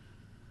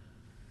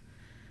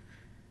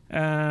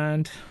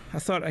 and I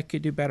thought I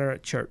could do better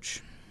at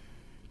church.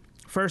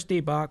 First day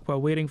back,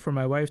 while waiting for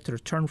my wife to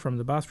return from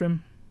the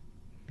bathroom,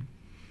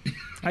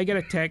 I get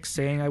a text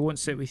saying, "I won't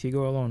sit with you,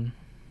 go alone."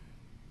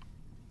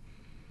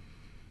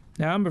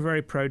 Now, I'm a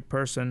very proud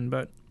person,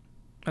 but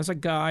as a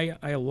guy,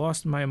 I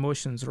lost my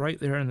emotions right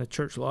there in the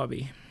church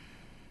lobby.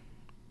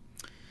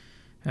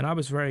 And I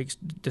was very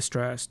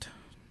distressed.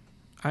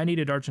 I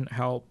needed urgent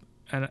help,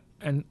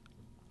 and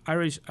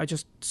I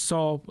just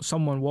saw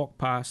someone walk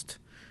past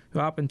who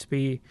happened to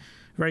be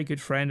a very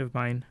good friend of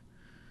mine.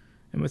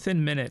 And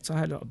within minutes, I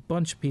had a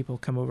bunch of people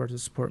come over to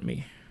support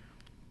me.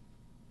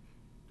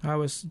 I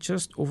was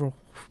just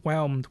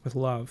overwhelmed with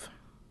love.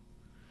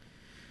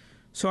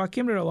 So I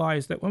came to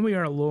realize that when we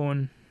are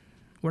alone,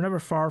 we're never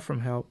far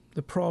from help.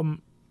 The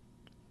problem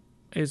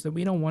is that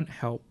we don't want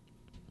help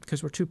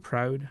because we're too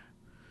proud.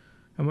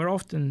 And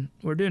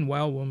we're doing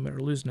well when we're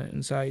losing it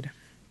inside.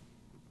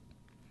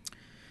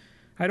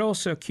 I'd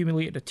also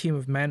accumulated a team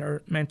of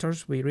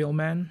mentors, we real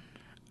men,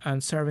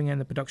 and serving in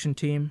the production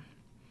team.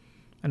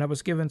 And I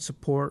was given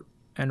support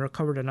and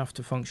recovered enough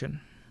to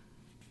function.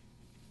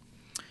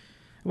 I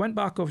went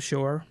back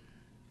offshore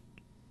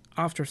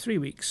after 3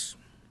 weeks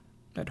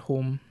at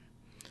home.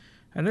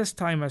 And this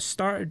time I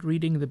started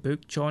reading the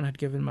book John had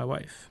given my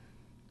wife.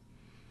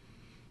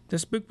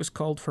 This book was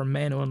called For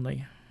Men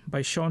Only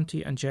by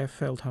Shaunti and Jeff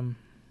Feldham.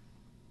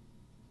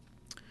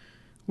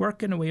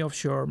 Working away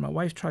offshore, my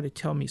wife tried to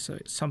tell me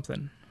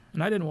something,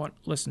 and I didn't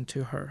want to listen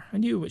to her. I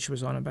knew what she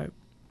was on about.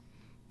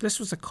 This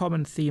was a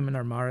common theme in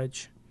our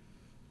marriage,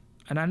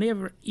 and I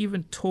never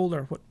even told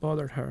her what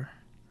bothered her.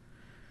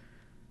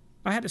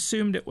 I had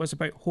assumed it was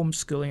about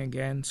homeschooling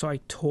again, so I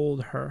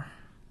told her.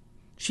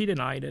 She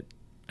denied it,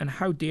 and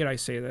how dare I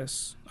say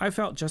this? I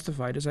felt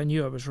justified as I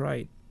knew I was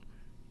right.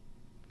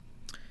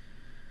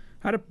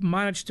 I had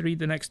managed to read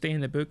the next day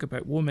in the book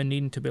about women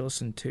needing to be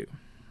listened to,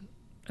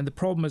 and the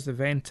problem was the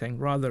venting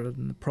rather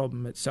than the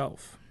problem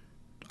itself.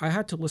 I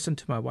had to listen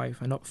to my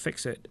wife and not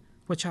fix it,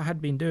 which I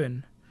had been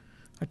doing.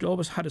 I'd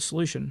always had a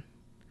solution.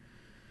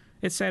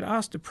 It said,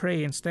 ask to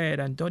pray instead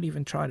and don't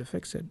even try to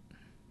fix it.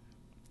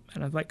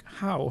 And I was like,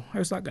 how?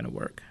 How's that going to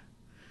work?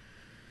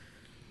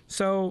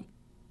 So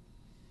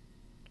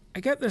I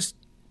get this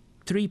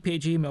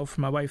 3-page email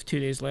from my wife 2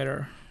 days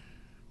later,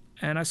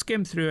 and I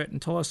skimmed through it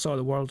until I saw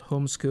the word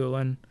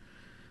homeschooling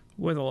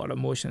with a lot of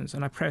emotions,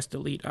 and I pressed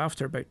delete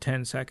after about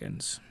 10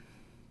 seconds.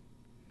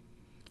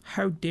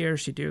 How dare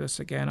she do this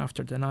again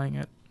after denying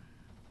it?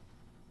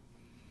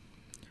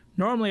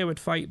 Normally I would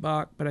fight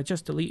back, but I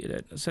just deleted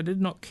it as I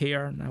did not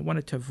care and I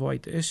wanted to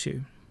avoid the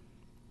issue.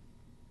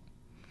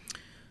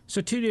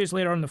 So 2 days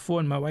later on the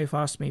phone, my wife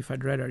asked me if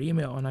I'd read her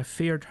email, and I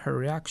feared her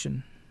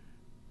reaction.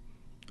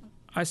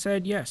 I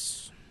said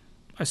yes.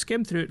 I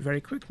skimmed through it very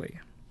quickly.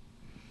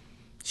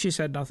 She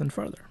said nothing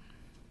further.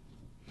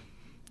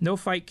 No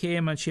fight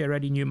came, and she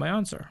already knew my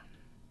answer.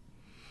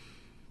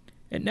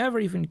 It never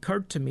even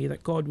occurred to me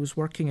that God was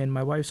working in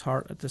my wife's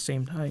heart at the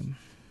same time.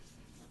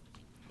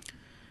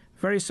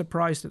 Very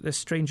surprised at this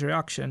strange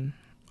reaction,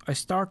 I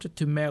started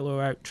to mellow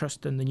out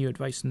trust in the new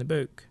advice in the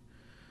book.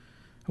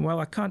 And while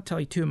I can't tell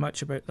you too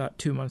much about that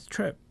 2-month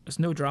trip, as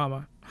no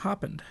drama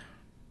happened.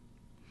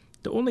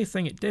 The only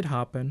thing it did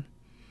happen,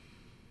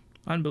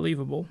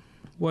 unbelievable,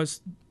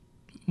 was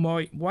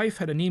my wife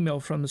had an email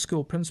from the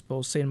school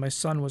principal saying my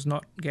son was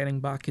not getting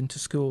back into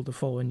school the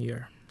following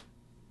year.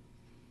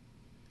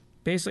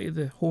 Basically,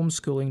 the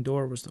homeschooling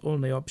door was the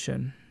only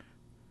option.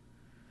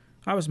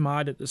 I was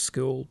mad at the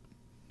school,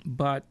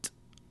 but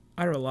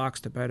I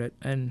relaxed about it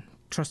and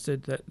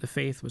trusted that the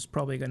faith was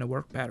probably going to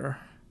work better.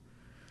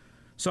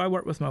 So I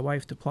worked with my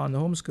wife to plan the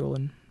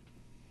homeschooling.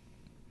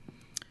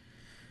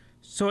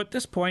 So at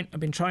this point, I've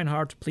been trying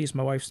hard to please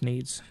my wife's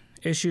needs.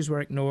 Issues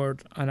were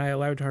ignored, and I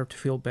allowed her to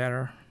feel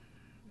better.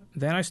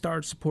 Then I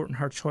started supporting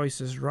her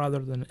choices rather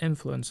than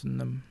influencing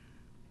them.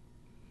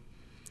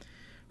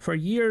 For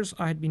years,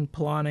 I had been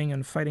planning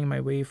and fighting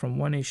my way from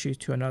one issue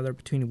to another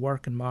between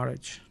work and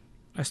marriage.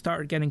 I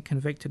started getting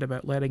convicted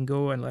about letting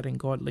go and letting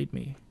God lead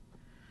me.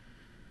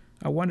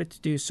 I wanted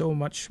to do so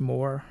much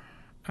more,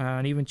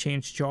 and even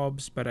changed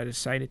jobs, but I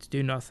decided to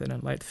do nothing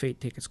and let fate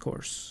take its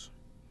course.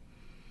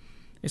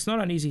 It's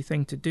not an easy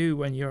thing to do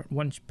when you're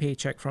one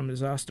paycheck from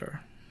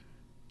disaster.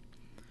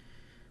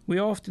 We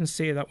often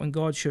say that when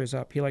God shows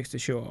up, he likes to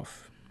show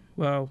off.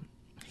 Well,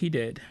 he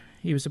did.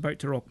 He was about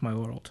to rock my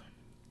world.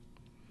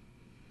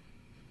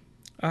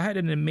 I had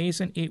an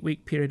amazing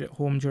 8-week period at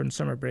home during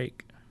summer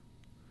break.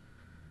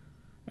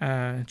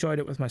 Enjoyed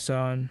it with my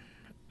son,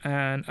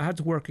 and I had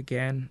to work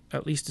again,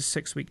 at least a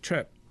 6-week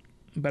trip.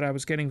 But I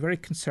was getting very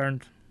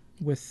concerned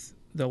with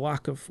the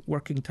lack of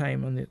working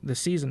time on the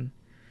season.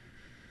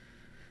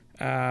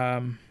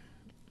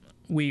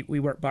 We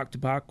worked back to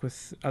back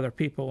with other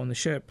people on the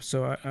ship,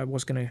 so I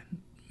was going to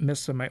miss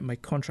some of my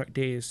contract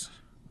days.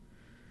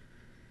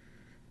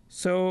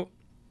 So,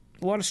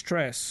 a lot of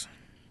stress.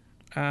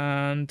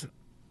 And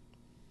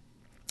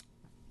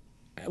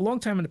a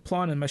long time in the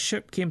planning, my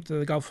ship came to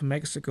the Gulf of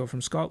Mexico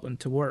from Scotland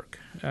to work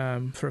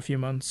for a few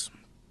months.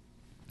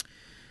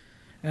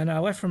 And I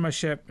left from my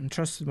ship and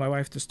trusted my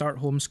wife to start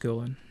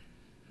homeschooling.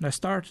 And I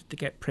started to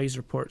get praise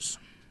reports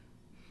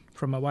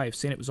from my wife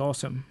saying it was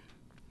awesome.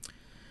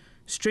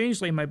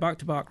 Strangely, my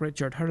back-to-back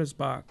Richard hurt his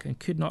back and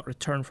could not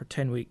return for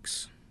 10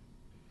 weeks.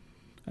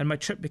 And my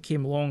trip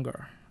became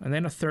longer, and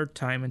then a third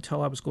time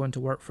until I was going to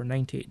work for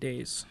 98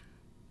 days.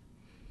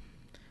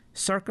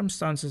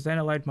 Circumstances then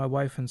allowed my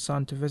wife and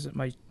son to visit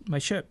my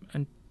ship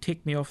and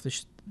take me off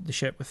the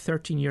ship with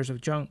 13 years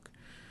of junk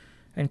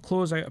and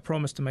close out a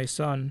promise to my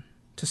son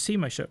to see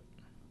my ship.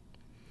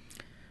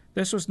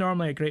 This was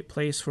normally a great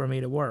place for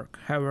me to work.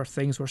 However,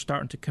 things were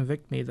starting to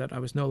convict me that I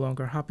was no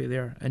longer happy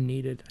there and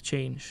needed a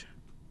change.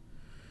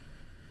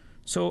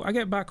 So I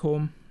get back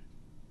home,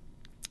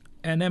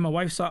 and then my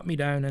wife sat me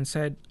down and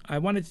said, I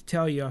wanted to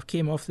tell you I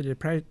came off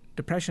the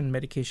depression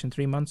medication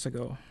 3 months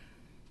ago.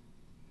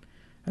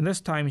 And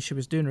this time she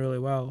was doing really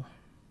well.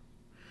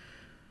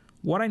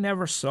 What I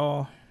never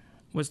saw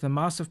was the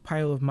massive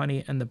pile of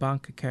money in the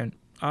bank account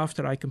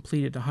after I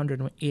completed a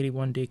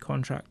 181-day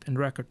contract in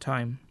record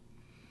time,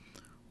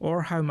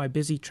 or how my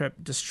busy trip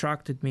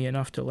distracted me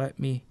enough to let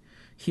me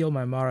heal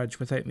my marriage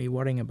without me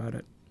worrying about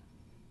it.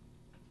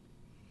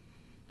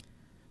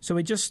 So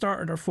we just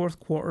started our 4th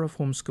quarter of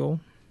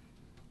homeschool,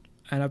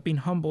 and I've been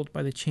humbled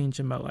by the change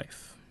in my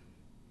life.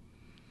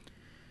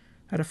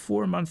 I had a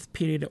 4-month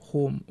period at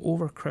home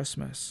over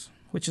Christmas,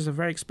 which is a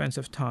very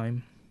expensive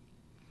time.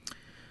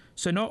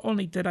 So not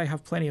only did I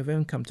have plenty of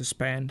income to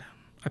spend,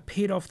 I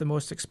paid off the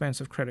most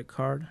expensive credit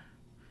card,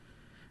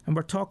 and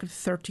we're talking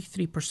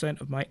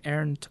 33% of my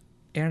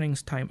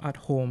earnings time at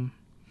home,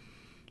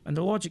 and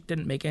the logic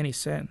didn't make any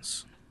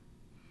sense.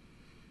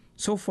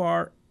 So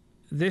far,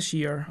 this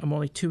year, I'm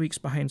only 2 weeks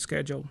behind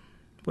schedule,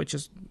 which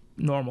is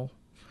normal.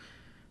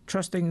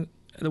 Trusting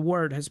the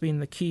Word has been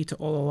the key to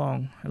all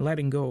along, and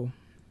letting go.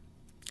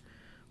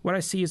 What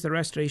I see is the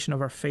restoration of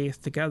our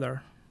faith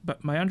together,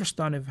 but my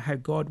understanding of how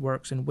God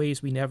works in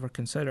ways we never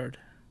considered.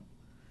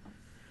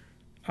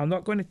 I'm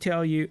not going to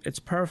tell you it's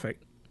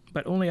perfect,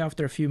 but only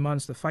after a few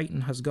months the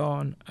fighting has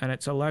gone, and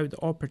it's allowed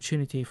the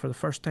opportunity for the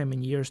first time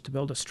in years to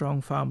build a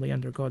strong family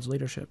under God's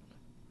leadership.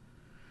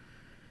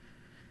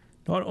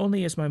 Not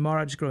only is my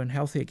marriage growing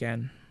healthy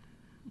again,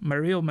 my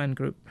Real Men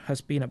group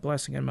has been a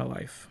blessing in my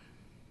life.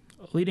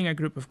 Leading a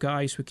group of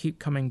guys who keep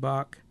coming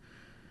back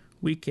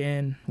week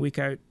in, week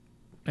out,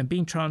 and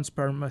being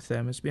transparent with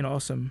them has been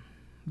awesome.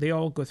 They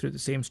all go through the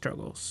same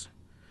struggles,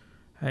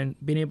 and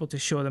being able to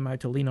show them how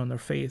to lean on their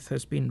faith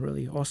has been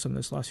really awesome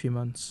this last few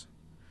months.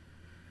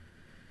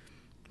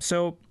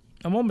 So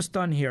I'm almost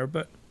done here,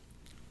 but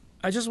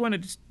I just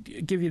wanted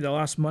to give you the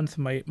last month of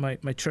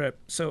my trip.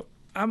 So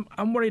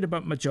I'm worried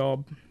about my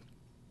job,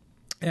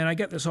 and I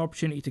get this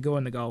opportunity to go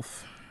in the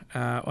Gulf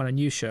on a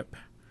new ship.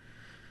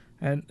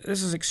 And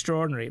this is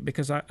extraordinary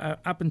because I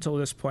up until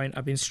this point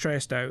I've been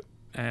stressed out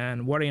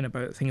and worrying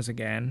about things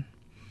again.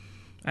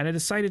 And I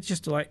decided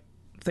just to let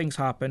things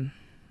happen.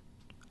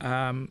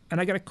 And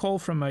I got a call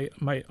from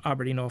my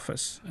Aberdeen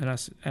office,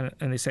 and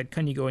they said,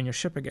 can you go on your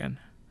ship again?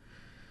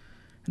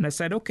 And I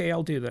said, okay,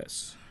 I'll do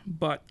this,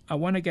 but I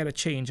want to get a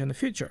change in the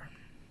future.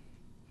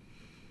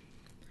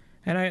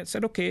 And I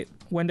said, okay,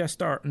 when do I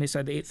start? And they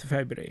said the 8th of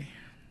February.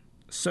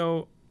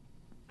 So,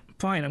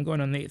 fine, I'm going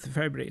on the 8th of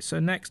February.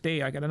 So next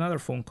day I got another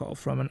phone call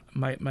from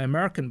my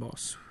American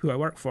boss, who I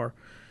work for,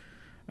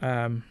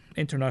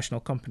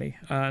 international company.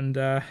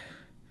 And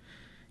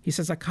he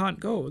says, I can't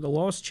go. The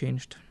law's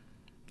changed.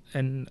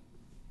 And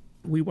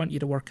we want you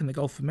to work in the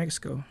Gulf of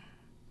Mexico.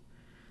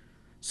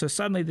 So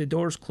suddenly the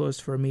doors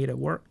closed for me to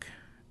work.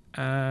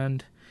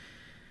 And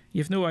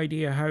you've no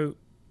idea how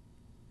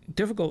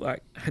difficult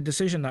that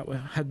decision that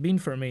had been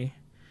for me.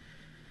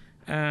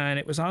 And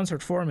it was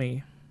answered for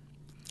me.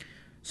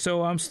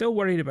 So I'm still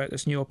worried about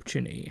this new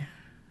opportunity.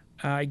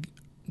 I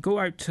go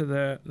out to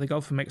the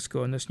Gulf of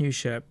Mexico on this new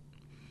ship.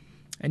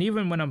 And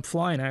even when I'm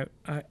flying out,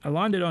 I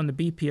landed on the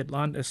BP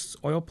Atlantis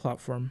oil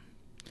platform.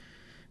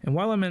 And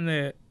while I'm in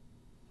the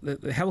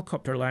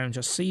helicopter lounge,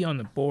 I see on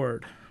the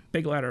board,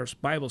 big letters,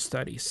 Bible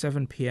study,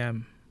 7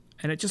 p.m.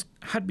 And it just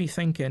had me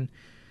thinking,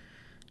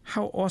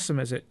 how awesome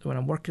is it when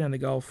I'm working in the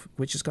Gulf,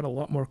 which has got a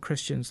lot more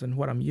Christians than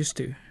what I'm used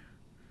to.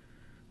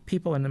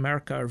 People in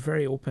America are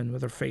very open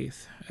with their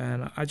faith,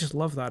 and I just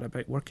love that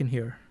about working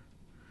here.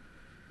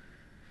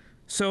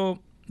 So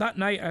that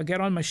night I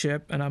get on my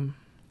ship and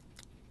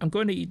I'm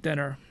going to eat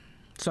dinner.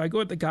 So I go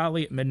to the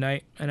galley at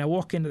midnight and I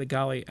walk into the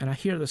galley and I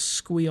hear this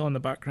squeal in the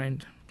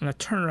background, and I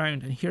turn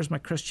around and here's my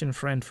Christian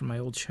friend from my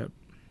old ship.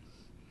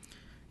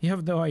 You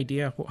have no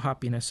idea what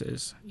happiness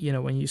is. You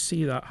know, when you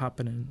see that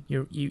happening,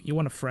 you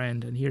want a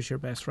friend, and here's your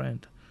best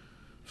friend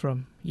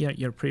from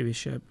your previous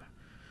ship.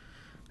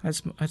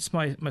 That's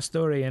my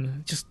story,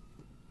 and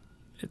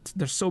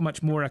there's so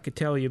much more I could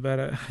tell you, but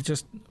I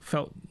just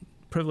felt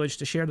privileged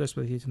to share this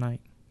with you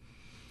tonight.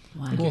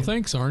 Wow. Well,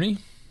 thanks, Arnie.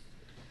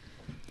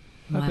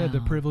 I've had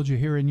the privilege of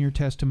hearing your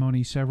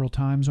testimony several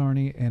times,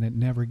 Arnie, and it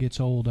never gets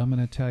old. I'm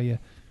going to tell you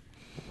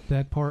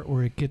that part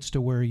where it gets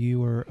to where you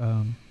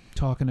were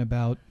talking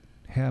about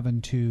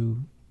having to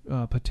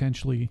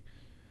potentially,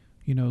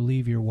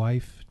 leave your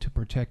wife to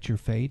protect your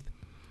faith.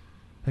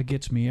 That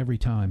gets me every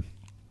time.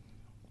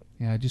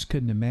 Yeah, I just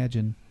couldn't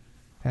imagine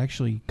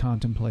actually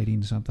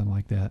contemplating something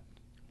like that,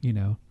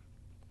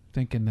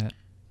 thinking that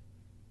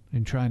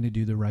and trying to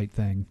do the right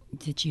thing.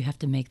 Did you have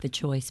to make the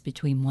choice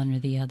between one or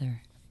the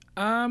other?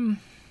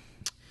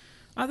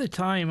 At the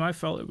time, I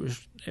felt it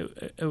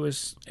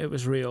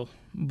was real,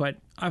 but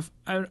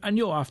I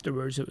knew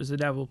afterwards it was the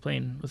devil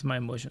playing with my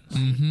emotions.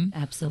 Mm-hmm.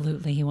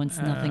 Absolutely, he wants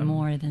nothing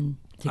more than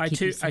to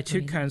keep you I separated.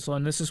 took counsel,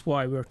 and this is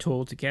why we're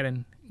told to get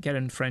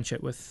in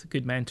friendship with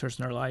good mentors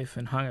in our life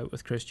and hang out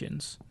with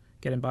Christians,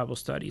 get in Bible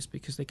studies,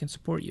 because they can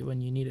support you when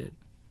you need it.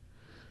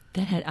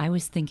 I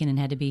was thinking it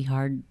had to be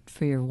hard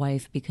for your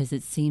wife, because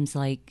it seems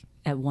like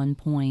at one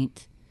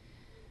point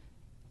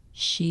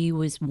she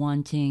was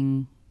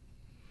wanting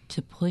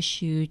to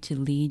push you, to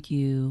lead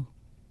you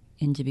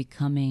into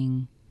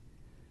becoming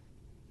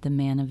the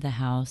man of the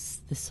house,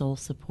 the sole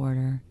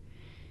supporter,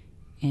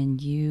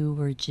 and you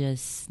were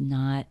just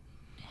not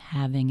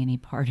having any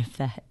part of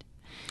that.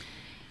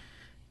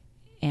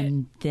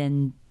 And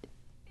then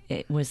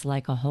it was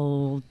like a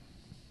whole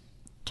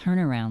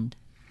turnaround.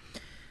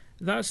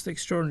 That's the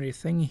extraordinary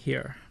thing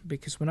here,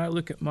 because when I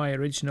look at my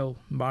original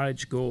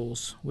marriage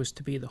goals was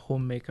to be the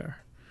homemaker.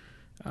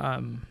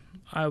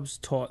 I was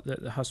taught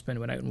that the husband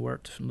went out and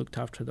worked and looked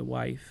after the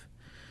wife.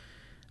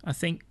 I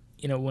think,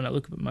 when I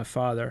look at my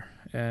father,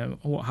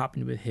 what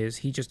happened with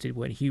he just did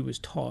what he was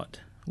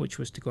taught, which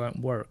was to go out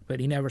and work, but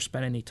he never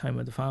spent any time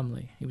with the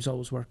family. He was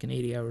always working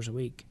 80 hours a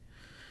week.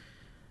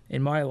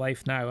 In my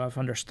life now, I've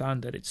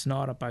understood that it's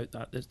not about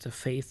that. It's the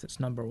faith that's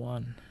number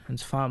one,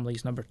 and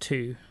family's number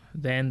two,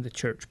 then the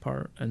church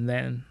part, and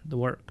then the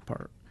work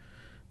part.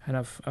 And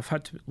I've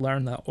had to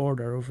learn that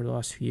order over the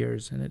last few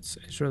years, and it's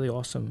really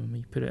awesome when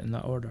you put it in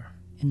that order.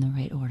 In the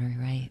right order,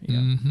 right? Yeah.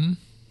 Mm-hmm.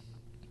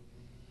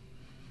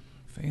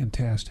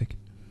 Fantastic.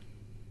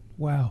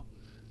 Wow.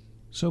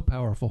 So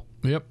powerful.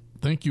 Yep.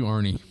 Thank you,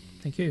 Arnie.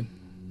 Thank you.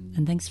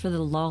 And thanks for the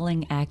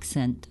lolling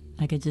accent.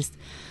 I could just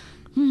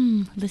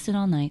listen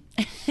all night.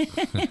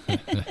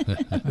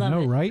 I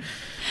know, right?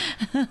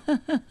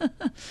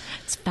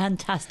 It's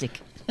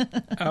fantastic.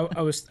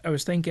 I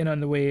was thinking on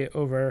the way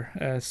over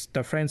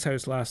our friend's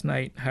house last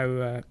night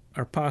how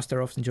our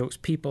pastor often jokes,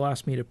 people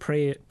ask me to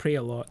pray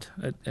a lot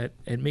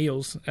at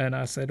meals, and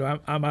I said, well,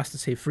 I'm asked to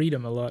say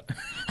freedom a lot.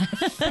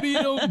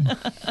 Freedom.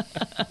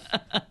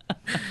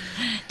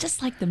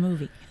 Just like the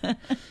movie.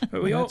 But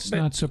That's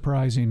not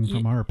surprising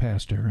from our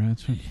pastor.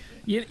 That's,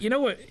 you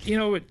know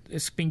what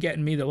it's been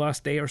getting me the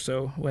last day or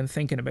so when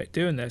thinking about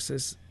doing this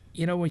is,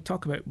 we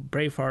talk about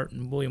Braveheart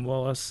and William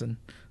Wallace and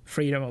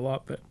freedom a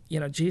lot, but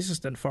Jesus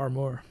did far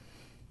more.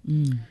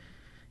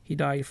 He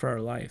died for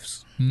our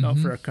lives, not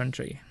for our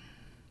country,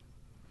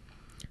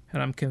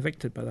 and I'm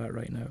convicted by that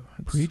right now.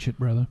 preach it,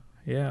 brother.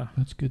 Yeah,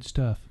 That's good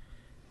stuff.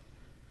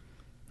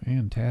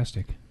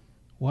 Fantastic.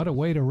 What a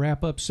way to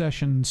wrap up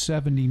session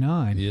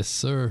 79. Yes,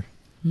 sir.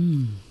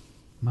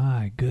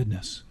 My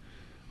goodness.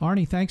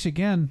 Arnie, thanks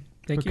again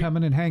Thank for you.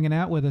 coming and hanging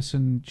out with us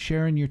and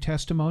sharing your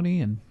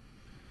testimony. And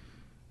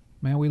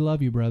man, we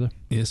love you, brother.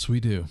 Yes, we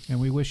do. And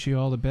we wish you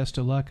all the best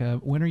of luck.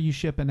 When are you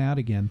shipping out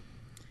again?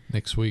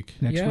 Next week.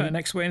 Next week?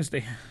 next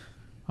Wednesday.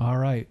 All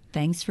right.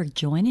 Thanks for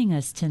joining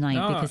us tonight,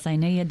 No. because I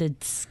know you had to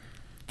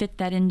fit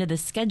that into the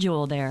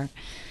schedule there.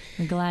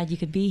 We're glad you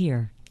could be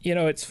here.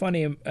 It's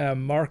funny.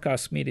 Mark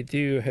asked me to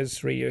do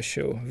his radio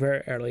show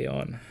very early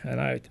on, and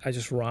I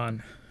just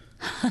ran.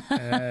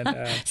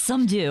 And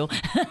Some do.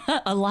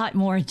 A lot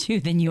more do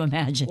than you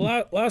imagine.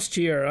 last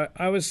year,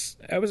 I was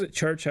at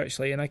church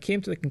actually, and I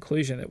came to the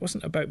conclusion it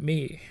wasn't about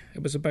me.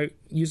 It was about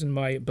using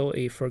my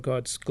ability for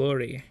God's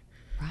glory.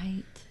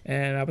 Right.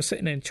 And I was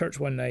sitting in church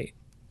one night,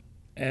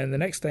 and the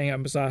next thing I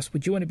was asked,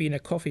 "Would you want to be in a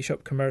coffee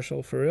shop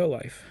commercial for real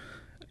life?"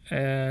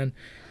 And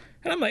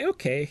I'm like,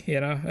 okay,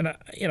 and I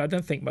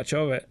didn't think much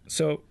of it.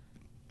 So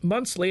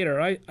months later,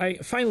 I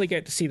finally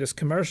get to see this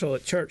commercial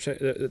at church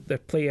that they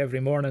play every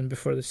morning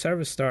before the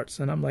service starts,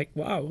 and I'm like,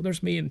 wow,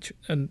 there's me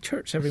in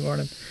church every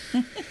morning.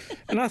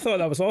 And I thought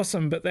that was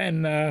awesome. But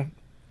then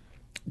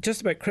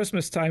just about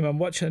Christmas time, I'm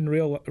watching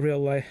real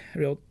life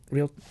on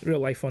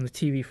the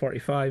TV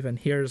 45, and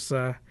here's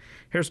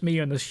me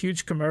on this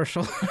huge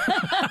commercial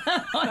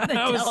On the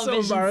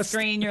television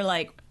screen, you're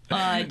like,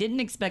 I didn't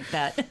expect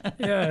that.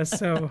 Yeah,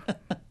 so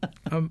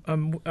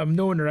I'm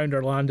known around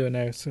Orlando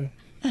now. So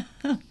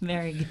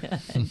very good.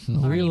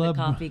 We love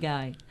the coffee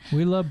guy.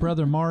 We love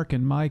Brother Mark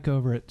and Mike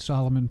over at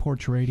Solomon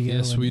Porch Radio.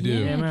 Yes, we do.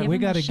 Yeah, We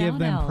got to give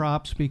them shout-out.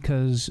 props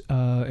because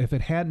if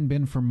it hadn't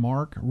been for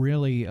Mark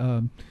really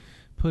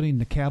putting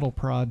the cattle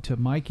prod to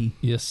Mikey,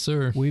 Yes,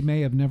 sir. we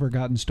may have never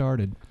gotten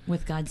started.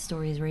 With God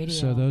Stories Radio.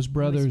 So those He was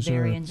brothers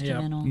very are-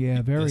 instrumental.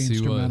 Yeah, very Yes, he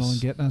instrumental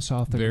was. in getting us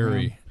off the Very.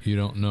 ground. You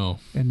don't know.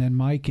 And then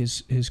Mike,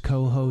 his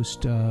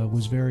co-host,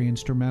 was very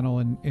instrumental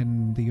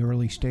in the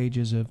early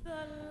stages of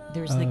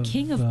There's the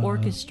king of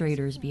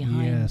orchestrators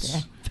behind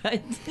yes.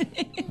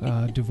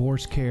 that.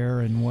 divorce care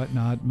and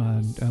whatnot.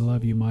 I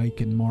love you, Mike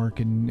and Mark.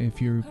 And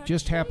if you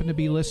just happen to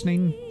be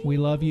listening, we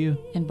love you.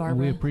 And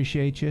Barbara. We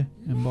appreciate you.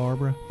 And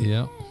Barbara.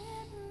 Yeah.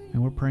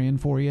 And we're praying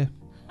for you.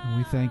 And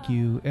we thank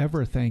you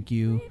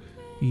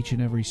each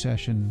and every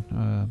session,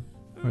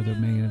 or there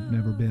may have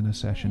never been a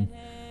session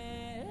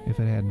if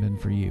it hadn't been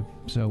for you.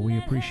 So we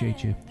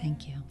appreciate you.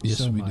 Thank you. Yes,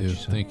 so we much, do.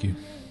 so. Thank you.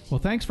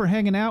 Well, thanks for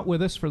hanging out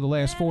with us for the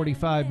last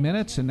 45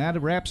 minutes, and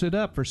that wraps it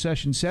up for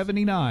session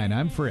 79.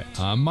 I'm Fritz.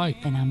 I'm Mike.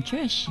 And I'm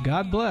Trish.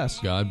 God bless.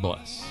 God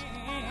bless.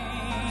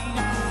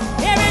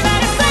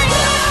 Everybody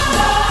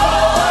sing.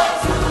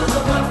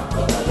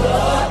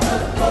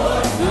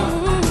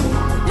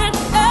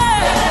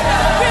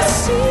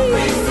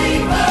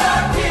 Receive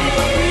our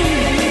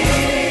King.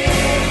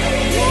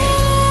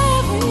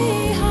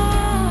 Every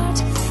heart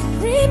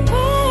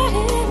prepare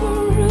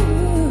him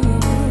room.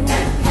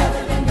 And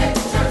heaven and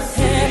nature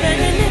sing. Heaven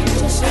and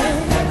nature sing.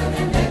 Heaven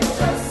and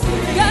nature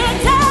sing. Gotta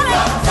tell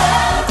it.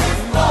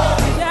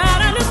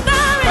 Gotta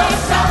understand it.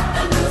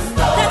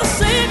 That the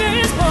Savior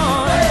is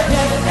born.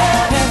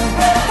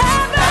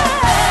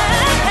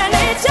 Heaven and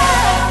nature.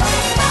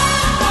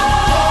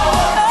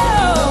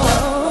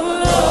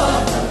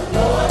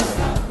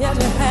 Yes,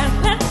 we have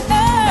let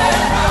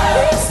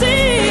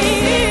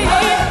receive.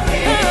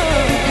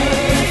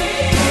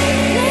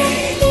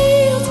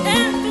 Hills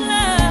and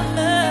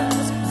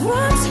flowers,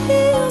 rocks,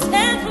 hills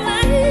and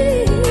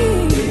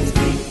plains.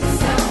 Keep the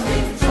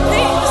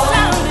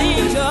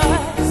sounding joy.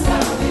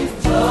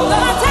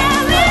 Lord,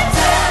 tell it.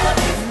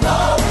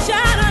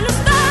 Shine on the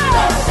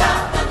stars.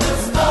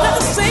 That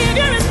the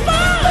Savior is born.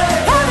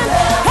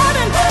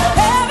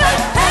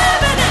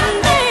 Heaven and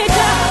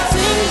nature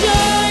sing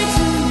joy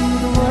to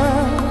the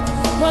world,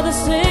 for the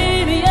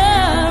Savior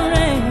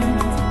reigns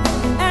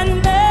and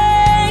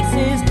makes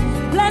His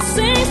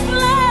blessings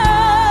flow.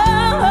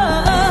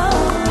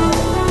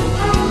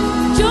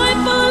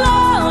 Joyful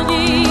all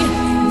ye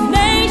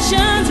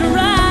nations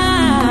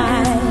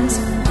rise,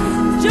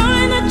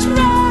 join the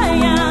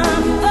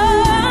triumph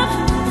of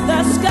the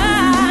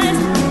skies.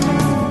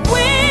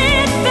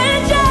 With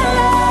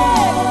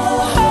angelic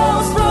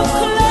hosts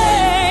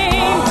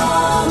proclaim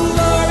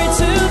glory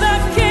to the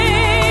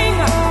King,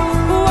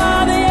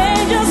 while the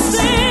angels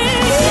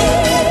sing.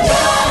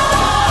 Joy,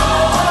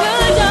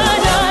 joy, joy,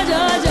 joy,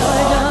 joy,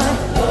 joy.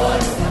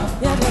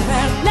 Yes, we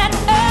have let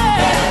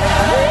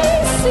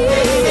earth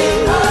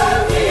receive.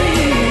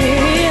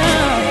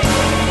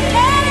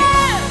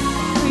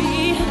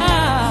 Every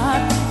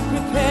heart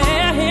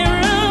prepare Him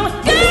room.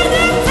 Give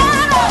Him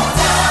time.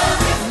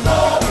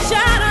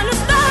 Shine on the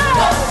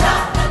stars.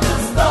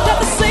 That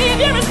the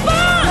Savior is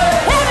born.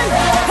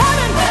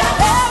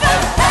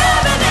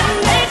 Heaven and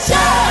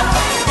nature.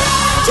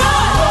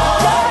 Joy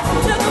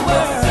to the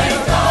world. Sing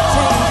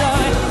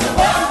joy.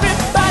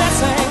 Everybody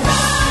sing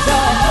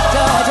joy,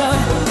 joy, joy.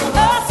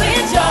 Oh,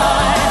 sing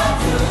joy.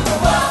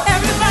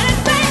 Everybody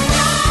sing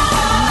joy.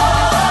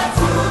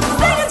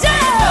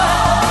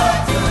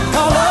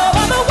 All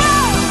over the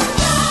world.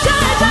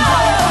 Joy,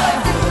 joy.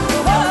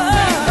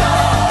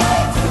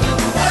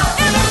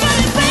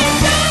 Everybody sing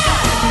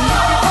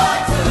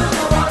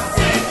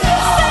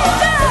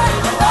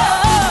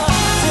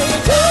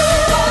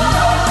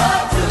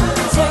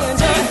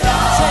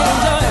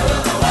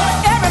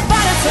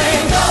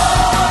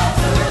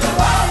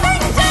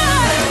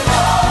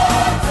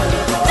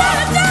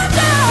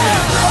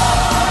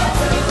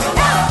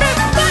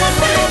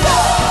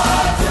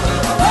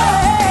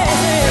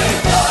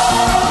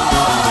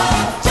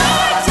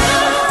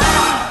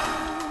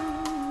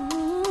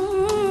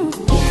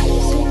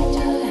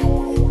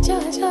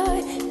joy,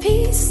 joy,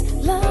 peace,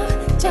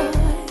 love, joy.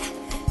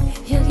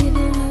 He'll give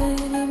you love,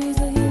 he'll give you peace,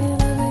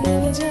 he'll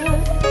give you joy.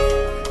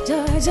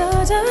 Joy,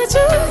 joy, joy,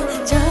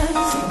 joy.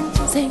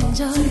 Sing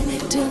joy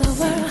to the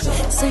world.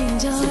 Sing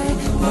joy.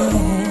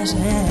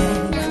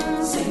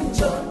 Sing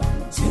joy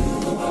to the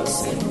world.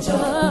 Sing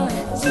joy.